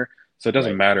blood thinner, so it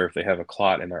doesn't right, matter if they have a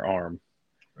clot in their arm,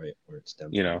 right, where it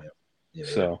stems you from. know. Yeah, yeah.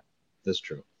 So, That's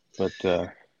true. but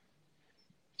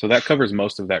so that covers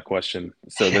most of that question.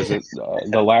 So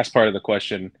the last part of the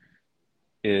question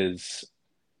is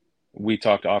we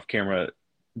talked off camera.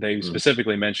 They Mm-hmm.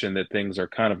 specifically mentioned that things are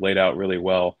kind of laid out really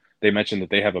well. They mentioned that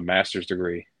they have a master's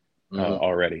degree Mm-hmm.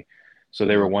 already, so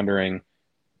they were wondering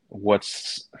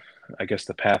what's, I guess,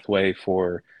 the pathway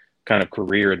for kind of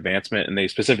career advancement, and they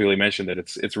specifically mentioned that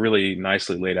it's really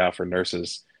nicely laid out for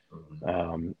nurses.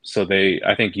 Mm-hmm. So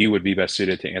I think you would be best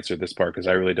suited to answer this part because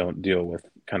I really don't deal with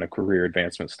kind of career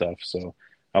advancement stuff. So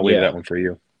I'll leave Yeah, that one for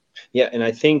you. yeah, and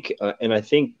I think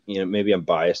maybe I'm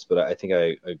biased, but I think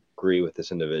I agree with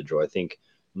this individual. I think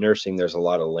nursing, there's a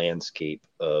lot of landscape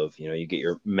of you get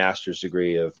your master's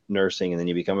degree of nursing, and then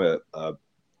you become a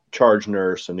charge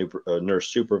nurse, a nurse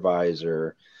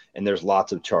supervisor, and there's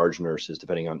lots of charge nurses.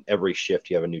 Depending on every shift,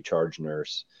 you have a new charge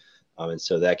nurse, and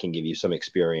so that can give you some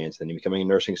experience. Then you become a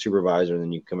nursing supervisor, and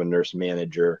then you become a nurse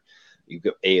manager. You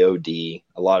go AOD.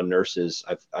 A lot of nurses.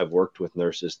 I've worked with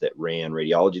nurses that ran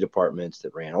radiology departments,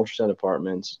 that ran ultrasound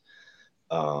departments,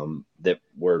 that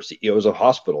were CEOs of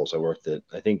hospitals. I worked at.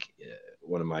 I think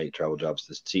one of my travel jobs,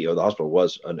 the CEO of the hospital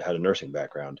had a nursing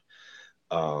background.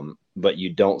 But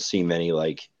you don't see many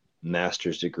like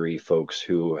master's degree folks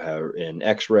who are in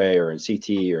X-ray or in CT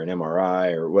or in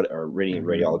MRI or what or hmm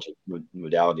radiology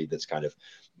modality that's kind of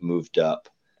moved up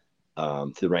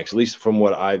through the ranks. At least from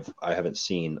what I haven't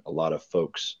seen a lot of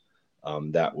folks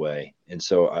that way. And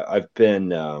so I've been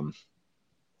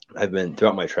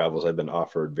throughout my travels. I've been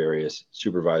offered various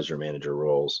supervisor manager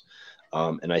roles,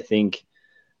 and I think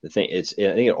I think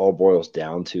it all boils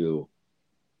down to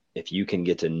if you can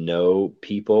get to know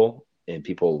people and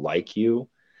people like you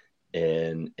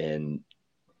and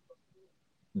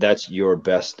that's your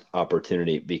best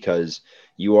opportunity because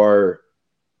you are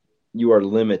you are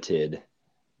limited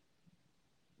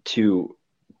to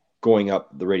going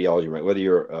up the radiology rank whether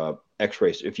you're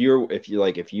x-ray if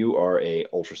you are a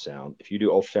ultrasound if you do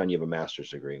ultrasound you have a master's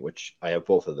degree which I have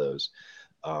both of those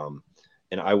um,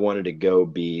 and I wanted to go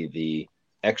be the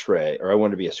x-ray or I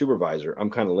wanted to be a supervisor. I'm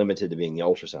kind of limited to being the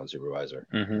ultrasound supervisor.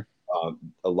 hmm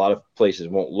A lot of places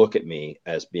won't look at me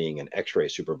as being an X-ray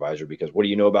supervisor because what do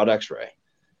you know about X-ray?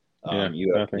 Yeah,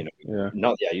 You have, nothing. Yeah.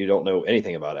 not yeah, you don't know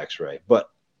anything about X-ray. But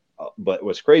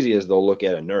what's crazy is they'll look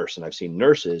at a nurse, and I've seen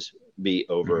nurses be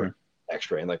hmm over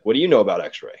X-ray, and like, what do you know about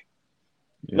X-ray?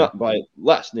 Yeah. Not by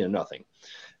less, nothing.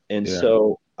 And Yeah.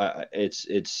 so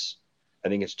it's I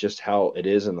think it's just how it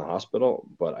is in the hospital.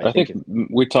 But I I think think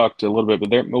we talked a little bit, but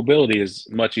their mobility is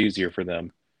much easier for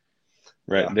them,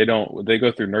 right? yeah, They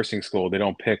go through nursing school. They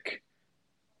don't pick,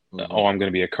 hmm oh, I'm going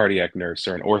to be a cardiac nurse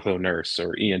or an ortho nurse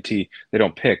or ENT. They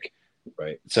don't pick.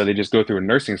 right, So they just go through a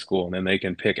nursing school and then they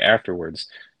can pick afterwards.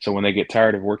 So when they get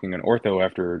tired of working in ortho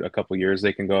after a couple of years,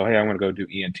 they can go, hey, I'm going to go do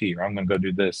ENT or I'm going to go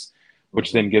do this,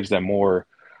 which hmm then gives them more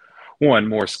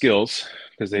skills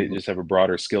because they hmm just have a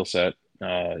broader skill set.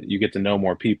 You get to know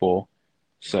more people.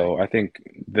 right, So I think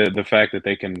the fact that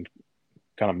they can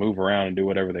kind of move around and do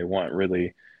whatever they want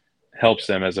really helps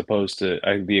them as opposed to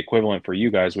the equivalent for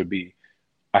you guys would be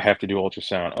I have to do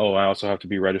ultrasound. Oh, I also have to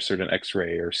be registered in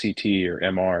X-ray or CT or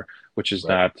MR, which is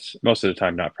right, not most of the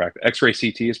time not practical. X-ray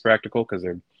CT is practical because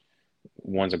they're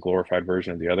one's a glorified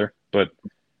version of the other. But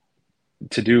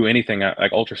to do anything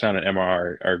like ultrasound and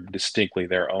MR are distinctly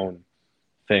their own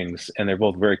things, and they're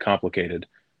both very complicated.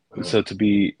 uh, So to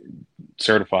be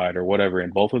certified or whatever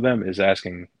in both of them is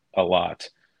asking a lot.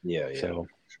 yeah, yeah, So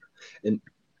and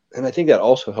I think that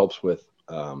also helps with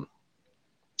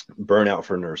burnout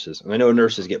for nurses. And I know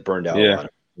nurses get burned out a yeah,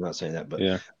 lot. I'm not saying that, but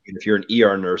Yeah. if you're an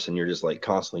ER nurse and you're just like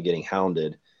constantly getting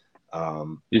hounded,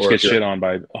 You just or get if you're, shit on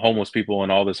by homeless people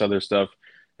and all this other stuff.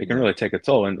 It can yeah, really take a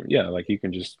toll. And yeah, like you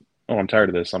can just, oh, I'm tired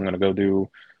of this. I'm gonna go do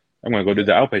yeah,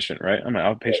 the outpatient, right? I'm an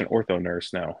right, outpatient ortho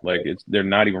nurse now. Like right, they're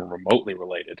not even remotely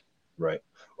related. right.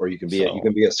 Or you So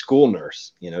can be a school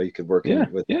nurse. You could work yeah,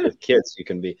 in yeah, with kids. You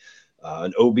can be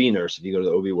an OB nurse if you go to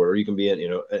the OB ward, or you can be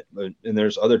and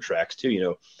there's other tracks too.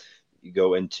 You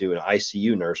go into an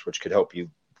ICU nurse, which could help you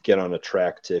get on a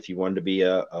track to if you wanted to be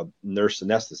a nurse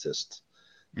anesthetist.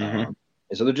 hmm,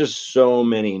 And so there's just so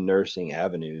many nursing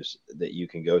avenues that you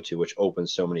can go to, which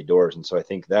opens so many doors. And so I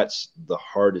think that's the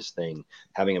hardest thing,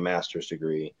 having a master's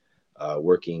degree,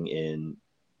 working in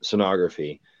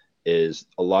sonography, is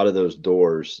a lot of those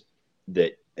doors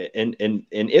that and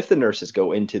if the nurses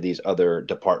go into these other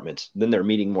departments, then they're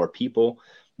meeting more people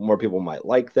might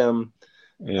like them.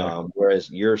 yeah, Whereas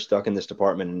you're stuck in this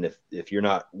department, and if you're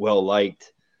not well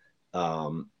liked,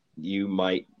 um, you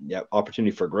might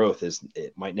opportunity for growth is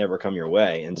it might never come your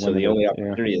way, and so the limited. only Yeah,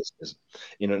 opportunity is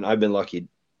and I've been lucky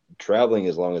traveling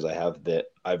as long as I have that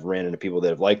I've ran into people that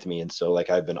have liked me, and so like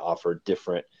I've been offered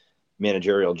different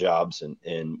managerial jobs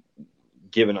and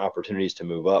given opportunities to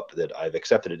move up that I've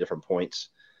accepted at different points,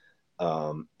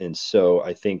 and so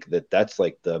I think that that's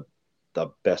like the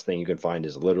best thing you can find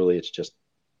is literally it's just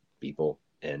people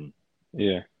and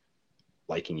yeah,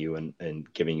 liking you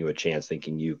and giving you a chance,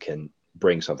 thinking you can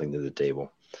bring something to the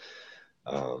table.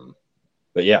 Um,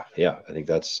 but yeah, I think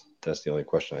that's the only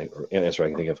or answer I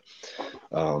can think of.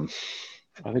 Um,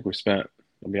 I think we spent.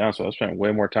 I'll be honest with you, I spent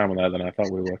way more time on that than I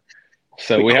thought we would.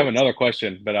 So we we have always, another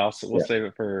question, but we'll yeah, save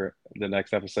it for the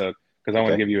next episode because I want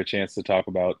to okay, give you a chance to talk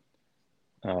about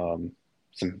um,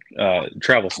 some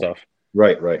travel stuff,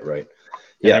 right,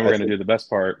 and yeah. then we're I going to think do the best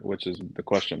part, which is the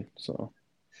question. So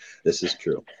this is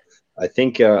true. I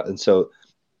think, and so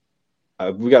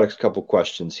we got a couple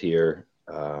questions here.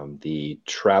 The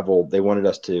travel they wanted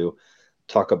us to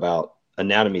talk about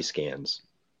anatomy scans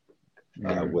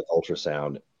mm, with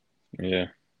ultrasound. yeah,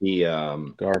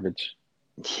 The garbage.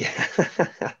 yeah,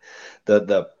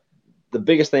 the the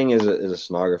biggest thing is a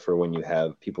sonographer when you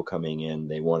have people coming in,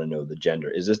 they want to know the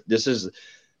gender. This is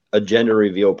a gender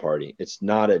reveal party. It's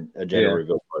not a gender Yeah,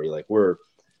 reveal party. Like we're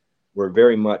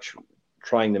very much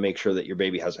trying to make sure that your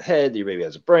baby has a head, that your baby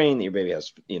has a brain, that your baby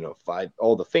has,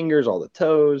 all the fingers, all the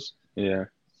toes. yeah,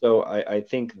 So I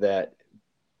think that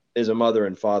as a mother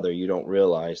and father, you don't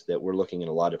realize that we're looking at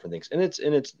a lot of different things, and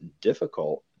it's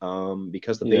difficult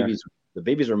because yeah, the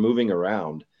babies are moving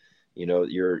around.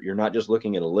 You're not just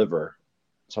looking at a liver,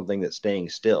 something that's staying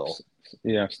still,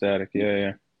 yeah. Static.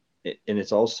 Yeah, yeah, and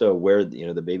it's also where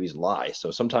the babies lie.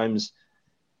 So sometimes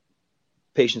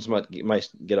patients might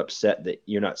get upset that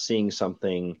you're not seeing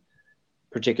something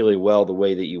particularly well the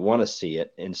way that you want to see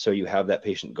it, and so you have that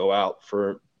patient go out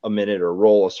for a minute or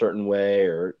roll a certain way,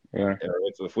 yeah, or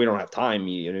if we don't have time,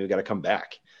 you got to come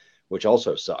back, which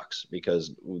also sucks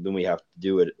because then we have to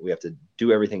do it. We have to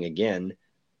do everything again.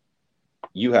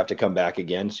 You have to come back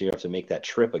again, so you have to make that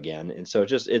trip again, and so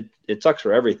it sucks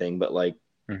for everything. But like,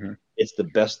 hmm, it's the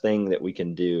best thing that we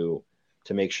can do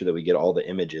to make sure that we get all the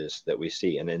images that we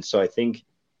see, and so I think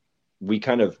we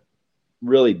kind of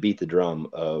really beat the drum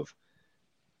of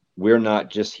we're not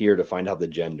just here to find out the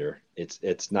gender.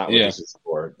 It's not what yeah, this is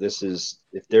for. This is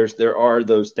if there are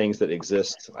those things that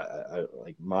exist,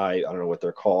 like I don't know what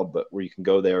they're called, but where you can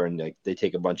go there and like they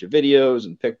take a bunch of videos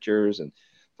and pictures and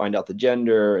find out the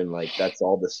gender and like that's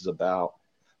all this is about.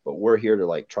 But we're here to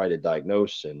like try to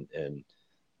diagnose and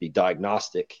be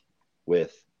diagnostic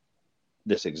with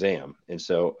this exam. And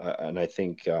so and I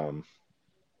think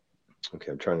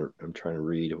okay, I'm trying to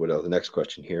read what else the next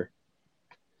question here.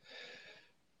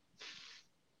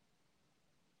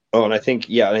 Oh, and I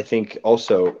think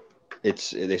also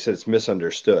they said it's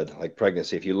misunderstood, like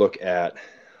pregnancy. If you look at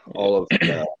all of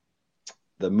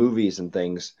the movies and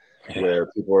things yeah, where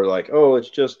people are like, "Oh, it's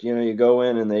just you go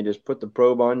in and they just put the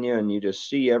probe on you and you just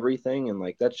see everything," and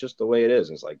like that's just the way it is.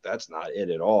 And it's like that's not it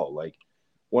at all. Like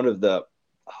one of the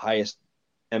highest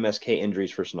MSK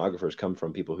injuries for sonographers come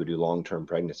from people who do long-term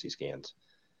pregnancy scans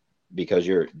because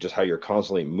you're just how you're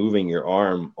constantly moving your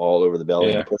arm all over the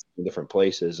belly yeah, and pushing in different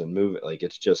places and move it. Like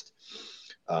it's just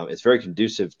it's very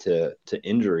conducive to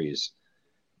injuries,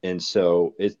 and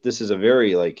so this is a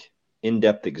very like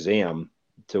in-depth exam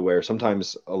to where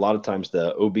sometimes a lot of times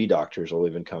the OB doctors will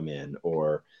even come in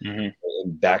or hmm,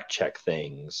 back check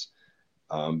things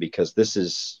because this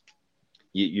is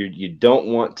you don't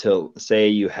want to say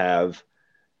you have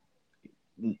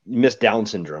Miss Down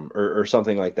syndrome or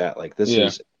something like that. Like this yeah,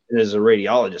 is as a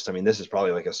radiologist, I mean, this is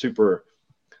probably like a super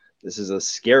a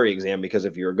scary exam, because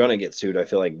if you're going to get sued, I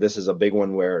feel like this is a big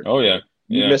one where Oh yeah,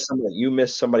 yeah, you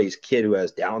miss somebody's kid who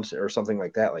has Down or something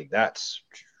like that.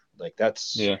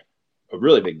 That's yeah. a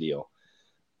really big deal.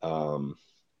 And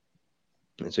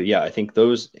so, yeah, I think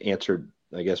those answered,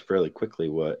 I guess, fairly quickly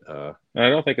what. I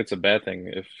don't think it's a bad thing.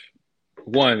 If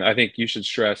one, I think you should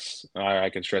stress. I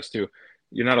can stress too.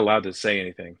 You're not allowed to say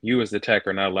anything. You, as the tech,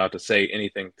 are not allowed to say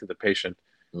anything to the patient,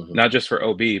 Mhm. not just for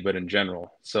OB, but in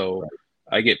general. So Right.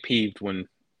 I get peeved when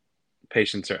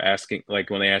patients are asking, like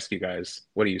when they ask you guys,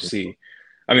 "What do you see?"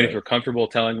 I mean, if Right. you're comfortable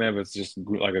telling them it's just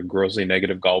like a grossly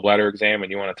negative gallbladder exam,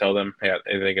 and you want to tell them, "Hey,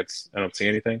 I don't see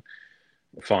anything,"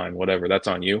 fine, whatever, that's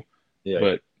on you. Yeah.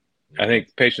 But I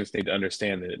think patients need to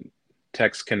understand that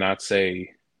techs cannot say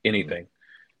Mhm. anything.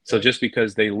 So Right. just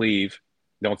because they leave,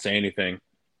 don't say anything,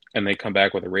 and they come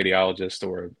back with a radiologist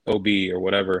or OB or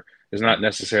whatever is not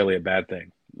necessarily a bad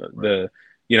thing. Right.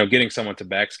 Getting someone to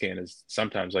backscan is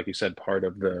sometimes, like you said, part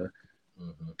of the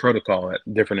Mhm. protocol at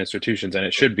different institutions, and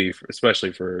it should be,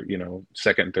 especially for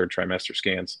second and third trimester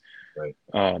scans. Right.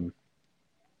 Um,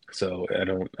 so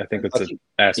I think I it's an think,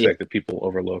 yeah, aspect that people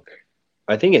overlook.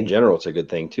 I think in general it's a good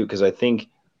thing too, because I think,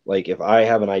 like, if I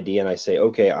have an idea and I say,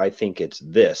 okay, I think it's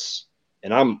this,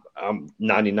 and I'm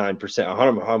 99%,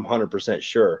 100%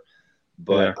 sure,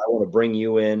 but Yeah, I want to bring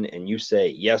you in and you say,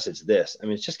 yes, it's this. I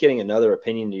mean, it's just getting another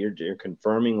opinion. You're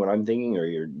confirming what I'm thinking, or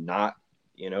you're not.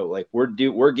 Like,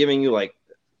 we're giving you like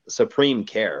supreme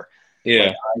care. Like,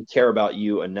 yeah, I care about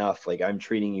you enough. Like, I'm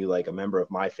treating you like a member of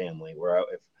my family.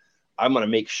 If I'm going to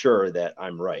make sure that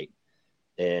I'm right,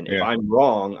 and if yeah. I'm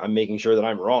wrong, I'm making sure that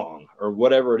I'm wrong, or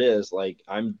whatever it is. Like,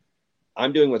 I'm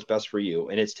doing what's best for you,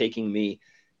 and it's taking me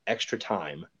extra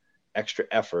time, extra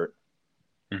effort,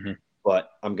 Hmm.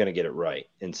 but I'm going to get it right.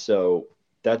 And so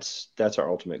that's our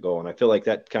ultimate goal. And I feel like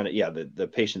that kind of, yeah, the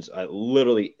patients,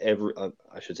 literally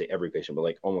I should say every patient, but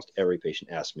like almost every patient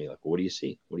asks me, like, what do you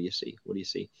see? What do you see? What do you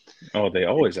see? Oh, they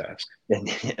always ask.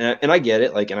 And I get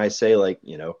it. Like, and I say, like,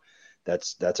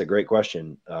 that's a great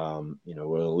question.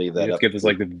 We'll leave You that just up give this to,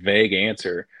 like the vague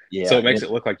answer, so yeah. it makes it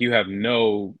look like you have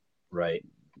Right.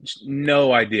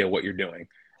 no idea what you're doing.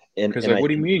 Because And like, I what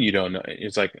do you think, mean you don't know?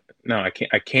 It's like, no, I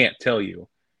can't tell you.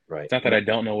 right. It's not that I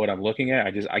don't know what I'm looking at.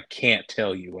 I can't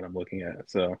tell you what I'm looking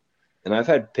at. So And I've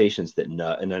had patients that and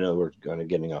I know we're kind of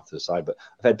getting off to the side, but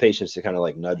I've had patients to kind of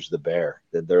like nudge the bear,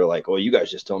 that they're like, "Oh, you guys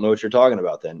just don't know what you're talking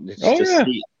about." Then it's oh to yeah,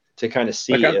 see, to kind of like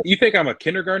see if you think I'm a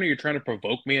kindergartner? You're trying to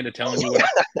provoke me into telling you what?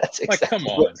 that's Like, come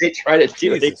exactly what on, they try to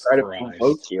do. They Jesus try to provoke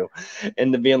Christ. you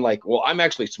into being like, "Well, I'm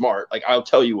actually smart. Like, I'll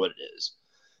tell you what it is."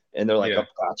 And they're like, "Oh,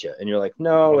 Yeah. gotcha." And you're like,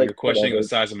 "No, Oh, like, you're questioning the whatever."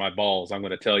 size of my balls. I'm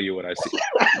going to tell you what I see.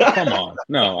 Come on,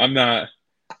 no, I'm not.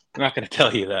 I'm not going to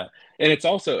tell you that. And it's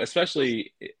also,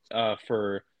 especially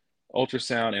for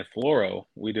ultrasound and fluoro,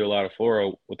 we do a lot of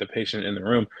fluoro with the patient in the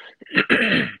room.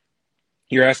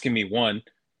 You're asking me, one,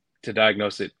 to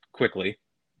diagnose it quickly,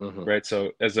 Hmm. right?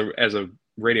 So as a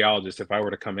radiologist, if I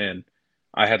were to come in,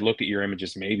 I had looked at your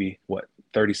images maybe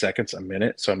 30 seconds, a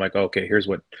minute. So I'm like, okay, here's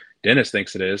what Dennis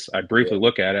thinks it is. I Yeah. briefly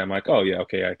look at it. I'm like, oh yeah,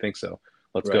 okay, I think so.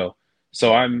 Let's Right. go.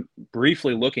 So Right. I'm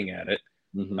briefly looking at it.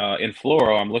 Hmm. In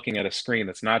fluoro, I'm looking at a screen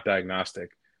that's not diagnostic.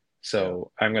 Yeah.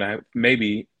 So I'm going to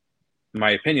maybe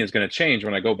my opinion is going to change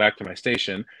when I go back to my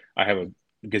station. I have a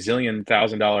gazillion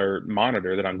 $1,000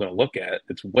 monitor that I'm going to look at.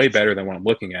 It's way better than what I'm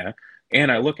looking at. And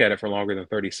I look at it for longer than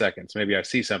 30 seconds. Maybe I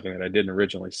see something that I didn't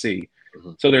originally see.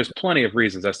 Hmm. So there's plenty of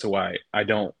reasons as to why I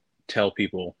don't tell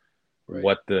people Right.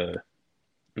 what the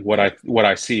Yeah. what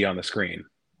I see on the screen.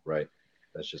 Right.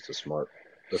 That's just a smart.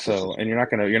 That's just a So, and you're not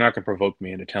gonna provoke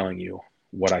me into telling you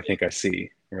what I think I see,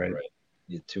 right?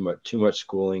 right. Too much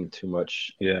schooling,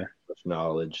 Yeah. much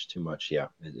knowledge, too much. Yeah,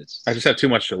 I it's just just have too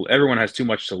much to. Everyone has too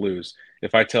much to lose.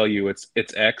 If I tell you it's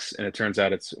X and it turns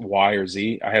out it's Y or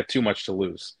Z, I have too much to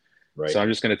lose. right. So I'm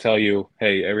just going to tell you,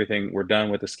 hey, everything, we're done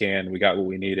with the scan. We got what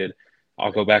we needed. I'll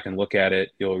Right. go back and look at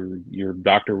it. Your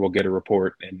doctor will get a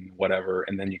report and whatever,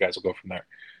 and then you guys will go from there.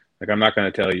 Like, I'm not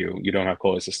going to tell you you don't have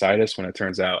cholecystitis when it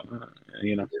turns out,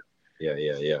 you know, Yeah.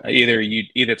 Yeah. Yeah. either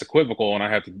it's equivocal and I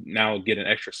have to now get an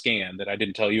extra scan that I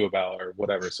didn't tell you about or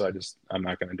whatever. So I'm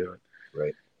not going to do it.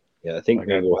 Right. Yeah. I think Like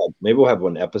I, maybe we'll have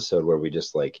one episode where we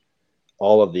just like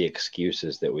all of the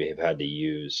excuses that we have had to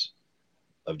use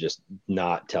of just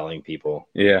not telling people.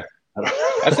 yeah.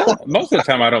 That's not, most of the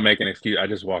time I don't make an excuse. I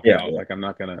just walk Yeah. out. Yeah. Like, I'm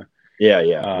not gonna. Yeah.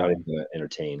 Yeah. Not even Um, gonna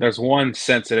entertain. there's one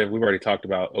sensitive. We've already talked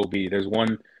about OB. There's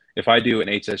one. If I do an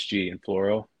HSG in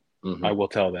fluoro, Hmm. I will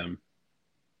tell them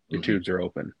your Hmm. tubes are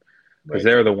open because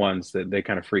Right. they're the ones that they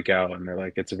kind of freak out and they're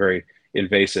like, it's a very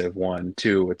invasive one.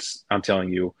 Two, I'm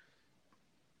telling you,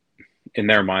 in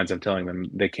their minds, I'm telling them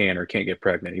they can or can't get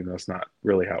pregnant, even though it's not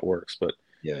really how it works. But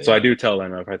Yeah, So I yeah, do tell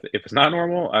them if it's not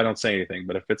normal, I don't say anything.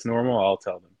 But if it's normal, I'll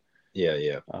tell them. yeah,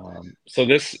 yeah. So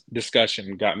this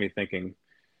discussion got me thinking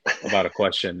about a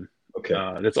question Okay,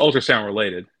 that's ultrasound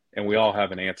related, and we all okay,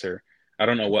 have an answer. I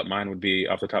don't know what mine would be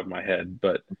off the top of my head,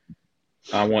 but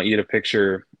I want you to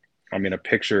picture, I'm going to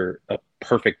picture a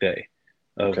perfect day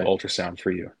of okay. ultrasound for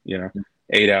you,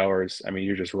 8 hours. I mean,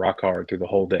 you're just rock hard through the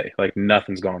whole day. Like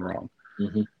nothing's gone wrong.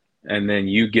 Hmm. And then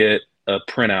you get a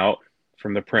printout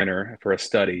from the printer for a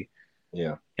study,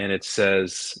 Yeah, and it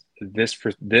says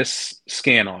this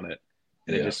scan on it,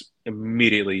 and it yeah. just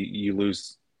immediately you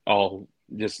lose all,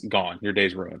 just gone. Your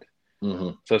day's ruined. Hmm.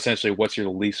 So essentially, what's your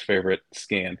least favorite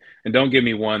scan? And don't give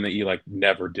me one that you like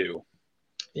never do.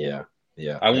 Yeah,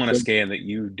 yeah. I I want a think, scan that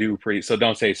you do pretty. So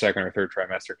don't say second or third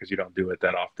trimester because you don't do it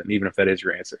that often, even if that is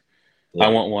your answer. I yeah.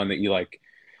 want one that you like.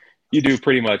 You do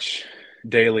pretty much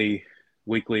daily,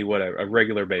 weekly, whatever, a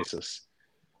regular basis.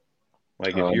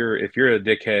 Like if Um, you're a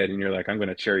dickhead and you're like, I'm going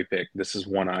to cherry pick. This is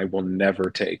one I will never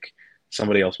take.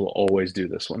 Somebody else will always do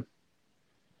this one.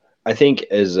 I think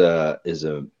as a,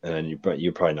 and you're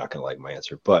probably not gonna like my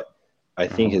answer, but I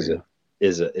think Oh as a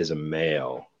yeah, is a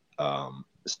male,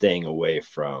 staying away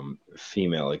from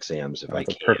female exams if I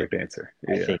that's a can. perfect answer.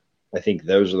 I Yeah. think I think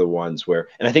those are the ones where,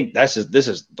 and I think this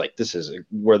is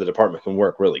where the department can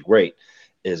work really great,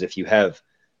 is if you have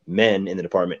men in the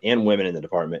department and women in the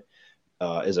department.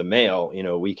 As a male,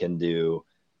 we can do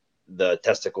the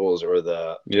testicles or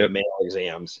the Yep. male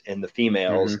exams, and the Hmm.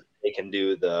 females they can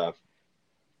do the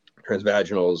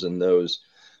transvaginals and those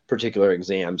particular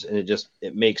exams, and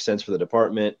it makes sense for the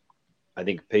department. I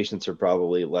think patients are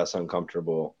probably less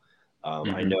uncomfortable.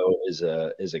 I Hmm. know as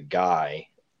a guy,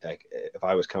 like, if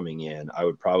I was coming in, I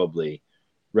would probably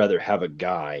rather have a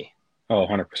guy, Oh,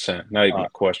 100%. Not even uh, a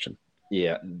question.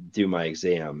 yeah, do my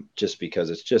exam, just because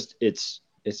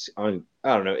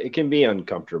I don't know, it can be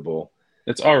uncomfortable.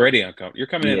 It's already uncomfortable. You're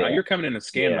coming in. Yeah, You're coming in and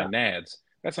scan my yeah, nads.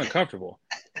 That's uncomfortable.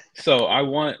 So I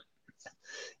want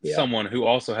yeah, someone who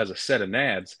also has a set of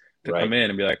nads to come right, in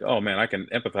and be like, oh man, I can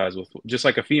empathize with, just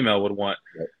like a female would want.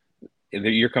 right.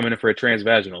 You're coming in for a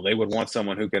transvaginal. They would want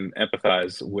someone who can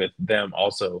empathize with them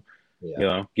also,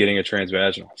 Yeah, getting a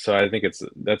transvaginal. So I think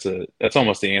that's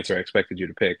almost the answer I expected you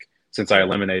to pick since I right.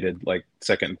 eliminated like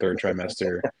second and third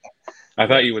trimester. I Yeah,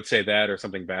 thought you would say that or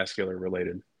something vascular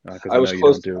related because I I was know you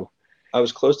close. don't do. I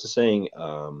was close to saying,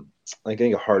 I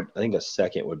think a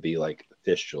second would be like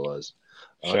fistulas,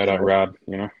 Shout and out Rob.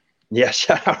 yeah,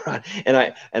 shout out Ron. And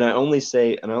I only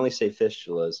say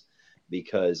fistulas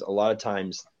because a lot of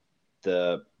times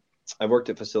the I've worked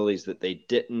at facilities that they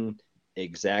didn't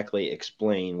exactly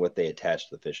explain what they attached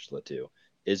the fistula to.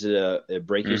 Is it a Hmm.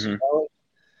 brachiocephalic?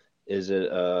 Is it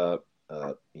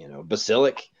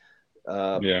basilic?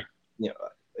 Uh, Yeah. you know,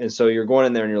 and so you're going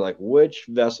in there and you're like, which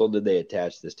vessel did they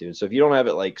attach this to? And so if you don't have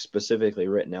it like specifically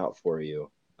written out for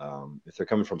you, if they're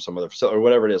coming from some other facility or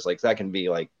whatever it is, like that can be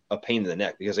like a pain in the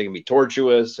neck because they can be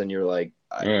tortuous, and you're like,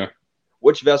 Yeah.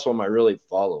 which vessel am I really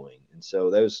following? And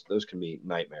so those can be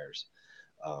nightmares,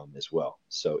 as well.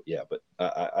 So yeah, but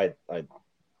I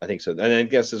think so, and I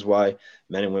guess is why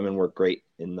men and women work great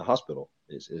in the hospital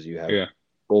is you have Yeah.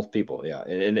 both people. Yeah,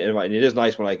 and it is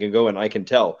nice when I can go and I can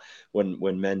tell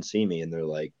when men see me and they're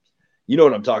like, you know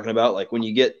what I'm talking about, like when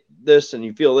you get this and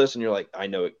you feel this and you're like, I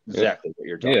know Yep. exactly what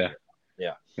you're talking Yeah. about.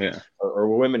 Yeah. Yeah. Or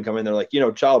women come in, they're like,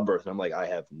 childbirth, and I'm like, I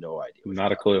have no idea what you're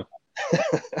Not a clue.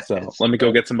 talking about. So let me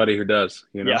go get somebody who does.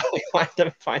 Yeah,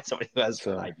 find somebody who has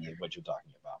an So idea of what you're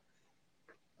talking about.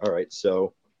 All right,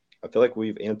 so I feel like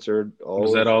we've answered was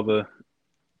all that of. all the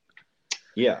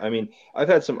Yeah, I mean, I've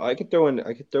had some. I could throw in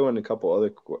a couple other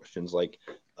questions like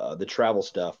the travel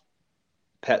stuff.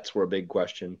 Pets were a big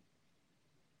question.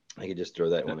 I could just throw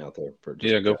that one out there for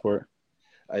yeah, just go for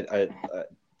it.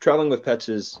 traveling with pets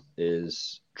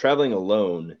is traveling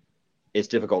alone. It's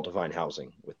difficult to find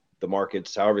housing with the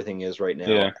markets, how everything is right now.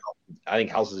 Yeah. I think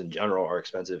houses in general are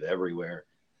expensive everywhere.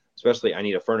 Especially, I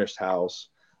need a furnished house.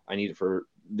 I need it for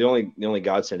the only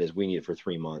godsend is we need it for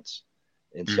 3 months,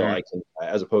 and so Hmm. I can,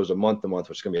 as opposed to month to month,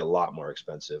 which is going to be a lot more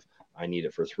expensive. I need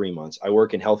it for 3 months. I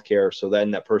work in healthcare, so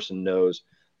then that person knows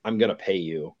I'm going to pay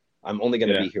you. I'm only going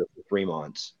to Yeah. be here for 3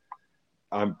 months.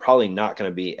 I'm probably not going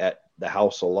to be at the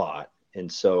house a lot.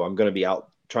 And so I'm going to be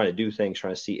out trying to do things,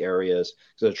 trying to see areas.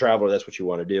 Because as a traveler, that's what you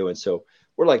want to do. And so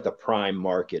we're like the prime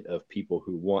market of people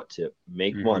who want to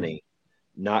make Hmm. money,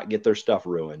 not get their stuff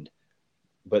ruined.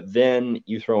 But then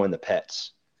you throw in the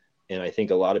pets. And I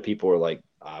think a lot of people are like,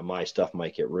 my stuff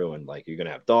might get ruined. Like you're going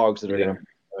to have dogs that Yeah.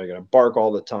 are going to bark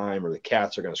all the time, or the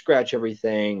cats are going to scratch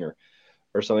everything,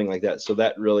 or something like that. So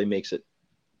that really makes it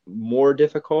more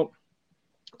difficult.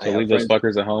 I So have leave those friends.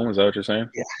 fuckers at home. Is that what you're saying?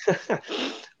 Yeah.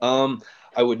 um,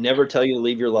 I would never tell you to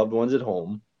leave your loved ones at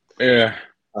home. Yeah.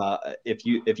 If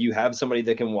you have somebody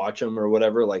that can watch them or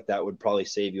whatever, like that would probably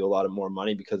save you a lot of more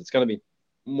money because it's going to be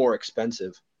more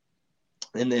expensive.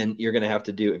 And then you're going to have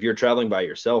to do, if you're traveling by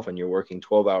yourself and you're working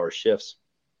 12-hour shifts,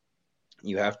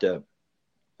 you have to,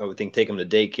 I would think, take them to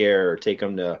daycare or take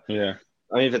them to, Yeah.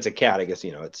 I mean, if it's a cat, I guess,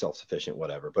 it's self-sufficient,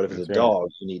 whatever. But if it's a dog,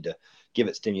 you need to give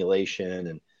it stimulation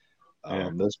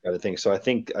and those kind of things. So I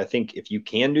think if you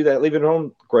can do that, leave it at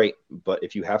home, great. But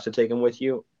if you have to take them with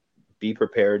you, be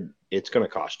prepared. It's going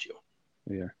to cost you.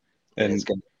 Yeah. And it's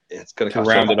going to cost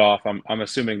round it off, I'm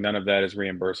assuming none of that is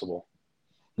reimbursable.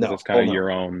 No, it's kind of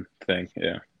your own thing.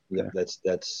 Yeah. Yeah,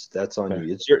 that's on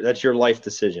you. That's your life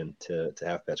decision to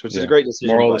have pets, which is a great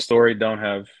decision. Moral of the story: don't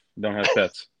have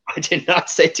pets. I did not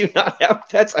say do not have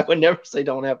pets. I would never say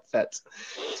don't have pets.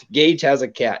 Gage has a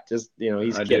cat. Just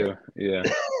he's kidding. Yeah.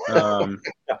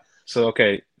 So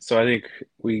okay, so I think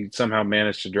we somehow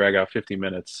managed to drag out 50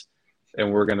 minutes,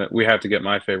 and we have to get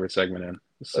my favorite segment in.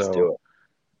 So let's do it.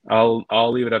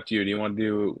 I'll leave it up to you. Do you want to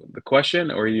do the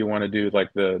question, or do you want to do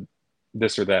like the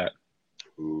this or that?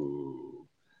 Ooh.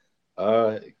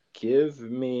 Give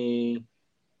me.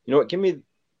 You know what? Give me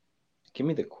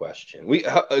the question.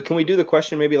 Can we do the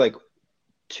question maybe like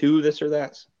 2 this or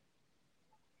that?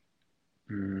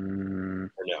 Or no?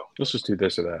 Let's just do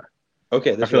this or that.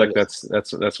 Okay. I feel like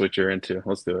that's what you're into.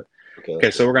 Let's do it.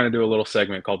 Okay. So we're gonna do a little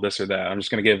segment called this or that. I'm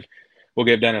just gonna we'll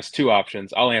give Dennis 2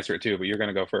 options. I'll answer it too, but you're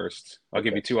gonna go first. I'll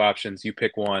give you 2 options. You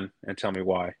pick one and tell me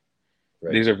why.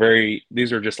 Right.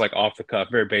 These are just like off the cuff,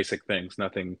 very basic things.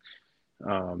 Nothing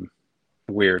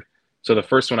weird. So the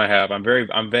first one I have, I'm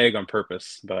vague on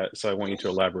purpose, so I want you to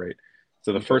elaborate.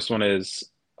 So the first one is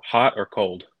hot or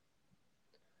cold?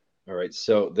 All right.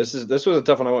 So this was a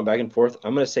tough one. I went back and forth.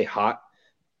 I'm going to say hot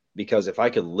because if I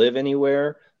could live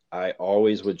anywhere, I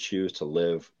always would choose to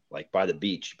live like by the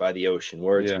beach, by the ocean,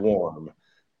 where it's warm.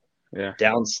 Yeah.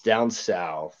 Down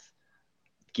south.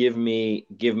 Give me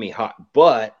hot,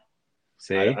 but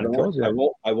see, I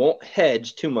won't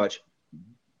hedge too much.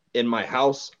 In my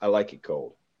house, I like it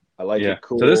cold. I like it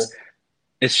cool. So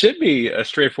it should be a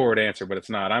straightforward answer, but it's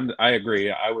not. I agree.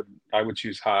 I would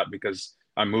choose hot because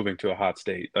I'm moving to a hot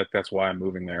state. That's why I'm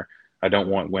moving there. I don't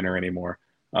want winter anymore.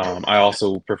 I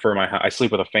also prefer I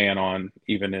sleep with a fan on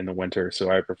even in the winter, so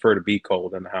I prefer to be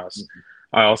cold in the house.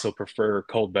 Mm-hmm. I also prefer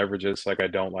cold beverages. Like I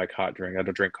don't like hot drink. I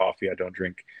don't drink coffee. I don't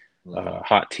drink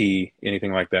hot tea,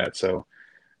 anything like that. So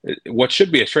what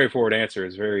should be a straightforward answer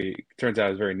turns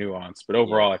out is very nuanced. But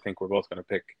overall, I think we're both going to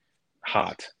pick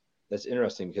hot. That's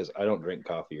interesting because I don't drink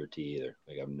coffee or tea either.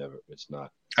 Like it's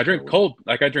not. I drink cold,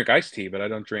 like I drink iced tea, but I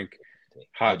don't drink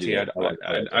hot tea. I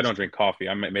don't drink coffee.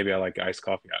 Maybe I like iced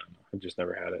coffee. I don't know. I've just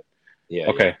never had it. Yeah.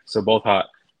 Okay, so both hot.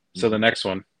 So the next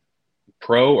one,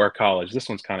 pro or college? This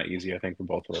one's kind of easy, I think, for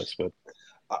both of us. But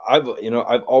I've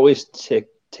always took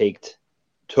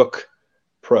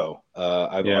pro.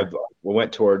 I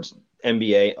went towards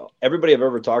NBA. Everybody I've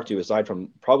ever talked to, aside from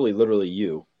probably literally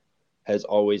you, has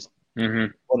always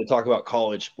want to talk about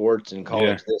college sports and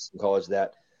college this and college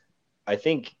that. I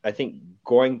think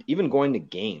going to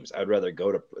games, I'd rather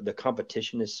go to the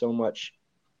competition is so much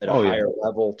at a higher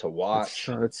level to watch.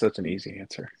 It's such an easy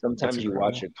answer. Sometimes you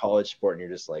watch a college sport and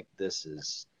you're just like, this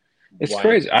is. It's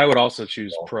crazy. I would also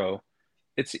choose pro.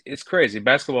 It's crazy.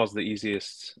 Basketball is the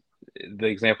easiest. The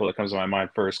example that comes to my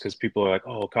mind first because people are like,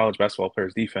 oh, college basketball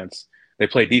players defense. They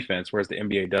play defense, whereas the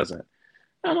NBA doesn't.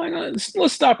 I'm like,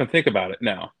 let's stop and think about it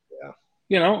now.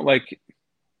 Yeah.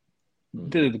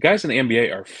 The guys in the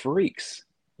NBA are freaks.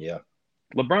 Yeah.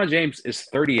 LeBron James is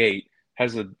 38,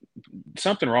 has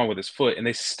something wrong with his foot, and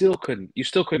you still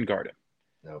couldn't guard him.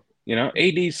 No.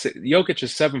 Jokic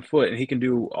is 7 foot, and he can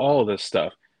do all of this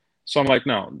stuff. So I'm like,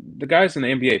 no, the guys in the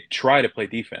NBA try to play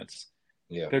defense.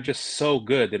 Yeah. They're just so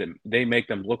good that they make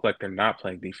them look like they're not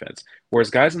playing defense. Whereas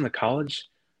guys in the college,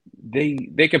 they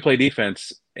can play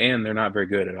defense, and they're not very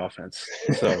good at offense.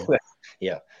 So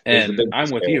yeah. And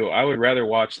I'm with you. I would rather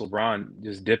watch LeBron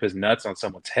just dip his nuts on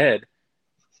someone's head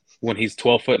when he's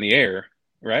 12 foot in the air,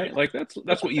 right? Like that's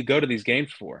what you go to these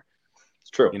games for. It's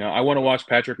true. I want to watch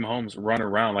Patrick Mahomes run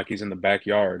around like he's in the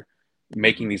backyard,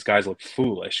 making these guys look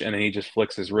foolish, and then he just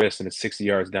flicks his wrist and it's 60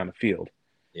 yards down the field.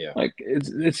 Yeah. Like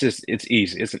it's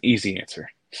easy. It's an easy answer.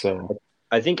 So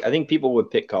I think people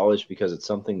would pick college because it's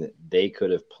something that they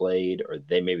could have played or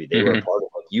they were a part of.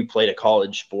 Like you played a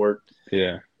college sport.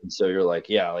 Yeah. And so you're like,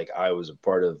 yeah, like I was a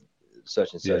part of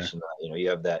such and such. And, you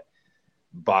have that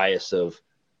bias of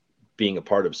being a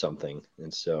part of something.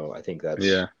 And so I think that's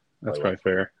probably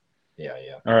fair.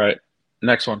 Yeah. All right.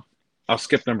 Next one. I'll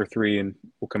skip number 3 and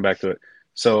we'll come back to it.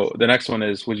 So the next one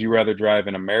is, would you rather drive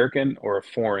an American or a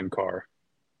foreign car?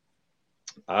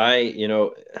 You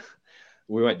know,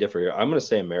 we might differ here. I'm going to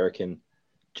say American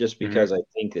just Hmm. because I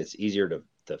think it's easier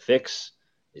to fix.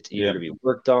 It's easier Yeah. to be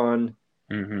worked on.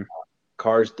 Hmm.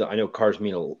 Cars, I know cars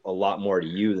mean a lot more to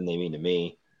you than they mean to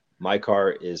me. My car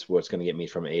is what's going to get me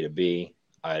from A to B.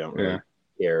 I don't Yeah. really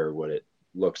care what it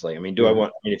looks like. I mean, Yeah.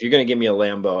 if you're going to give me a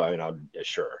Lambo, I mean, I'll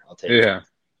take it. Yeah.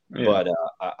 Yeah. But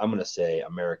I'm going to say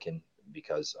American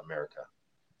because America.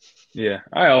 Yeah.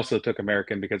 I also took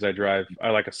American because I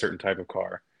like a certain type of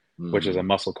car, which is a Hmm.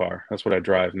 muscle car. That's what I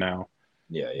drive now.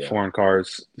 Yeah, yeah, Foreign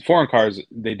cars,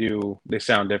 they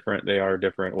sound different. They are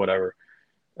different, whatever.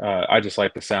 I just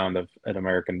like the sound of an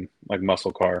American like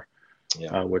muscle car,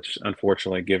 yeah. which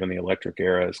unfortunately, given the electric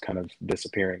era, is kind of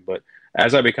disappearing. But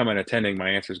as I become an attending, my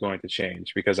answer is going to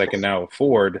change because I can now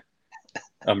afford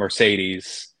a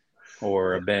Mercedes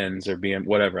or Yeah. a Benz or BM,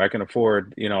 whatever. I can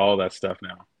afford, all that stuff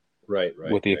now, Right,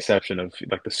 right, with the right. exception of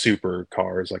like the super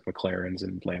cars like McLarens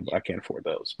and Lambo. I can't afford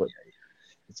those, but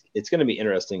It's going to be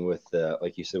interesting with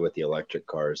like you said with the electric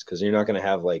cars because you're not going to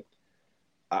have like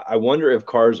I wonder if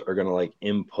cars are going to like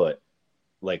input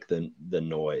like the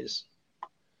noise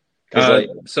because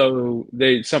so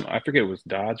I forget it was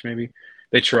Dodge maybe.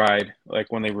 They tried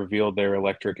like when they revealed their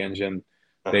electric engine,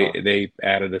 they uh-huh. they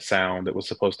added a sound that was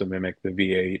supposed to mimic the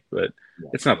V8, but Yeah,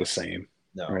 it's not yeah. the same,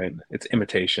 No, right? It's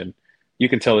imitation. You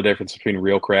can tell the difference between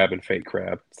real crab and fake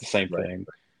crab. It's the same right. thing.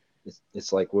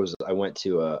 It's like what was it? I went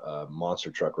to a monster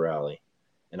truck rally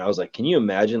and I was like, can you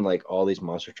imagine like all these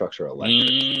monster trucks are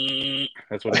electric?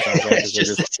 That's what it sounds like it's because they're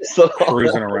just just it's just all,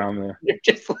 cruising around the you're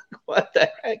just like what the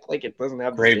heck? Like it doesn't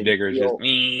have the grave same diggers, just feel.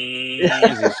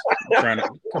 he's just trying to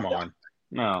come on.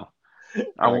 No, I Not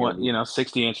gonna want, be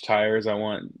 60-inch tires. I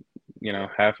want, yeah,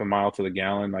 half a mile to the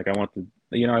gallon. Like I want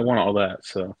I want all that.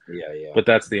 So, yeah, yeah. but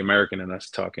that's the American in us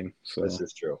talking. This So,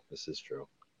 is true. This is true.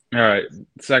 all right,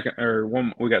 second or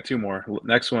one, we got two more.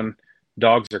 Next one,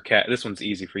 dogs or cat. This one's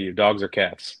easy for you. Dogs or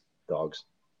cats. Dogs.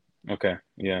 Okay,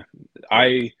 yeah.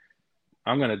 Yeah.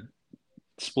 I'm gonna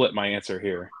split my answer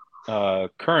here.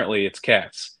 Currently, it's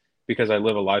cats because I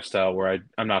live a lifestyle where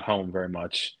I'm not home very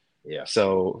much. Yeah.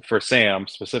 So for Sam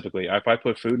specifically, if I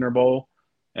put food in her bowl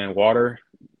and water,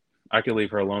 I could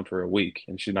leave her alone for a week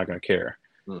and she's not going to care.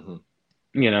 Hmm.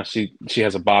 She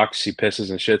has a box she pisses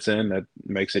and shits in that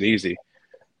makes it easy.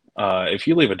 If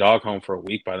you leave a dog home for a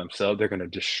week by themselves, they're going to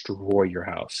destroy your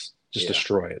house, just Yeah.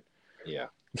 destroy it. Yeah.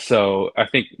 So I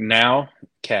think now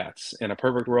cats. In a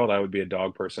perfect world, I would be a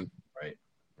dog person. Right.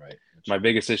 Right. My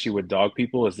biggest issue with dog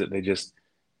people is that they just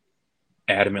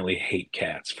adamantly hate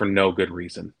cats for no good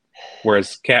reason.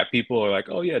 Whereas cat people are like,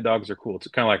 oh yeah, dogs are cool. It's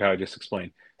kind of like how I just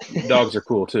explained. Dogs are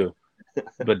cool too.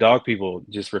 But dog people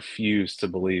just refuse to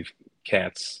believe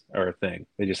cats are a thing.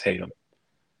 They just hate them.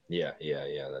 Yeah. Yeah.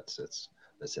 Yeah.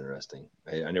 That's interesting.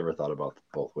 I never thought about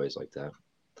both ways like that.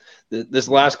 This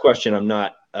last question, I'm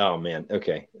not. Oh man.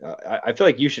 Okay. I feel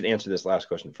like you should answer this last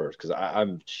question first because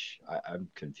I'm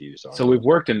confused on So it. we've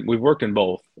worked in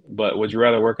both, but would you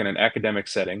rather work in an academic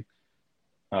setting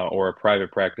or a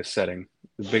private practice setting?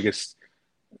 The biggest,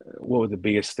 what was the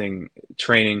biggest thing?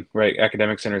 Training, right?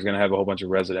 Academic center is going to have a whole bunch of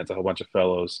residents, a whole bunch of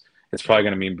fellows. It's Yeah. probably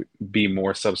going to be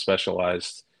more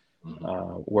subspecialized. Hmm.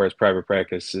 Whereas private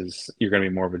practice is you're going to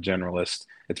be more of a generalist.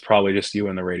 It's probably just you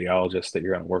and the radiologist that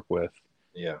you're going to work with.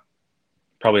 Yeah.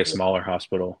 Probably a Yeah. smaller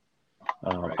hospital.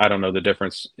 Right. I don't know the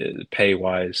difference pay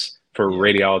wise for Yeah.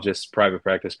 radiologists. Private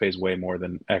practice pays way more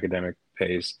than academic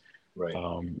pays. Right.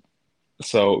 Um,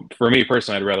 so for me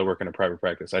personally, I'd rather work in a private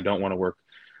practice. I don't want to work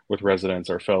with residents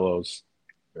or fellows.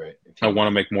 Right. If I you, want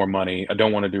to make more money. I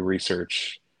don't want to do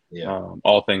research. yeah.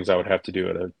 All things I would have to do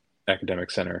at an academic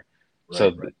center. Right.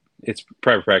 So Right. it's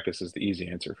private practice is the easy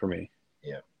answer for me.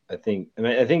 Yeah. I think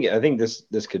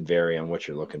this could vary on what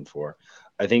you're looking for.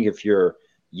 I think if you're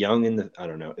young I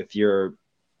don't know, if you're,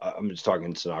 I'm just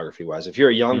talking sonography wise, if you're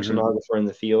a young Hmm. sonographer in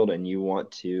the field and you want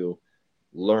to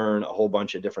learn a whole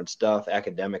bunch of different stuff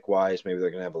academic wise, maybe they're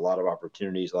going to have a lot of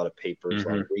opportunities, a lot of papers, a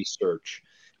lot Hmm. of research.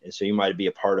 And so you might be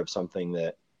a part of something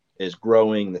that is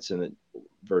growing that's in it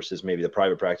versus maybe the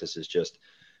private practice is just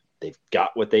they've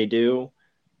got what they do.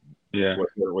 Yeah.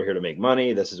 We're here to make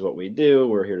money. This is what we do.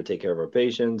 We're here to take care of our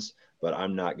patients, but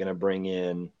I'm not going to bring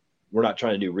in, we're not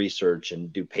trying to do research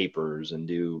and do papers and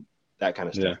do that kind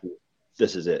of Yeah. stuff.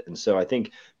 This is it. And so I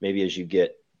think maybe as you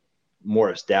get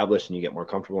more established and you get more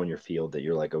comfortable in your field that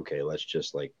you're like, okay, let's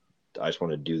just like, I just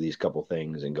want to do these couple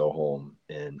things and go home.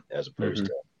 And as opposed Hmm.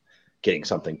 to getting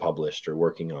something published or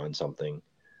working on something,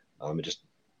 it just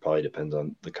probably depends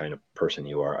on the kind of person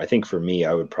you are. I think for me,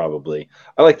 I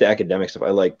like the academic stuff.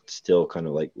 I like still kind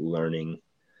of like learning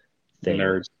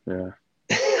Nerd. things. Yeah.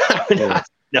 I'm Yeah.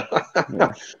 not,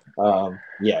 no. Yeah.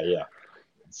 Yeah, yeah.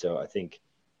 So I think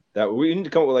that we need to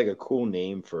come up with like a cool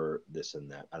name for this and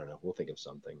that. I don't know. We'll think of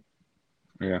something.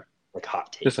 Yeah. Like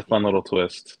hot take. Just a fun little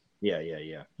twist. Yeah.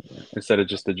 Instead of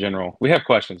just the general. We have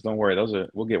questions. Don't worry.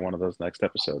 We'll get one of those next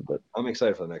episode. But I'm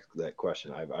excited for that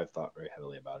question. I've thought very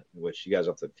heavily about it, which you guys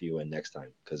will have to few in next time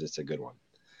because it's a good one.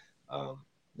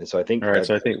 And so I think. All right.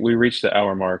 So I think we reached the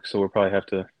hour mark. So we'll probably have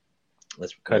to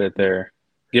cut it there.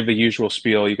 Give the usual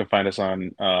spiel. You can find us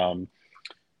on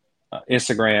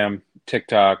Instagram,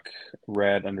 TikTok,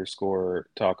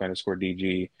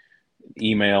 rad_talk_DG,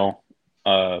 email.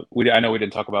 I know we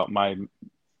didn't talk about my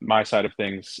side of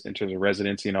things in terms of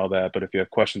residency and all that, but if you have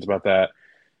questions about that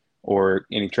or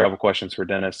any travel questions for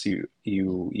Dennis,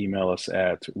 you email us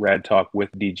at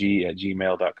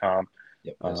radtalkwithdg@gmail.com.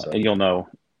 Yep, and you'll know,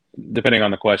 depending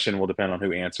on the question, will depend on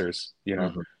who answers,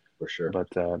 for sure.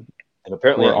 But and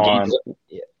apparently we're on.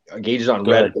 Gage is on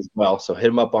Reddit as well, so hit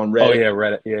him up on Reddit. Oh yeah,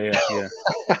 Reddit. Yeah.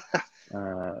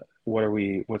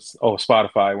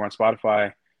 Spotify. We're on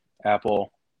Spotify,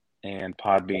 Apple, and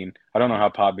Podbean. I don't know how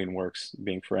Podbean works,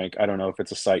 being frank. I don't know if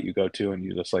it's a site you go to and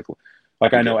you just like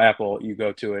I know Apple, you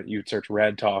go to it, you search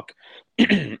Rad Talk,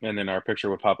 and then our picture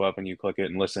would pop up and you click it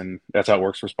and listen. That's how it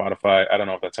works for Spotify. I don't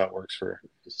know if that's how it works for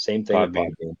same thing.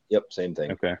 Podbean. Yep, same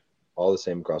thing. Okay. All the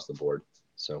same across the board.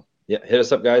 So yeah, hit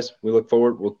us up, guys. We look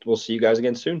forward. We'll see you guys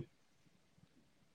again soon.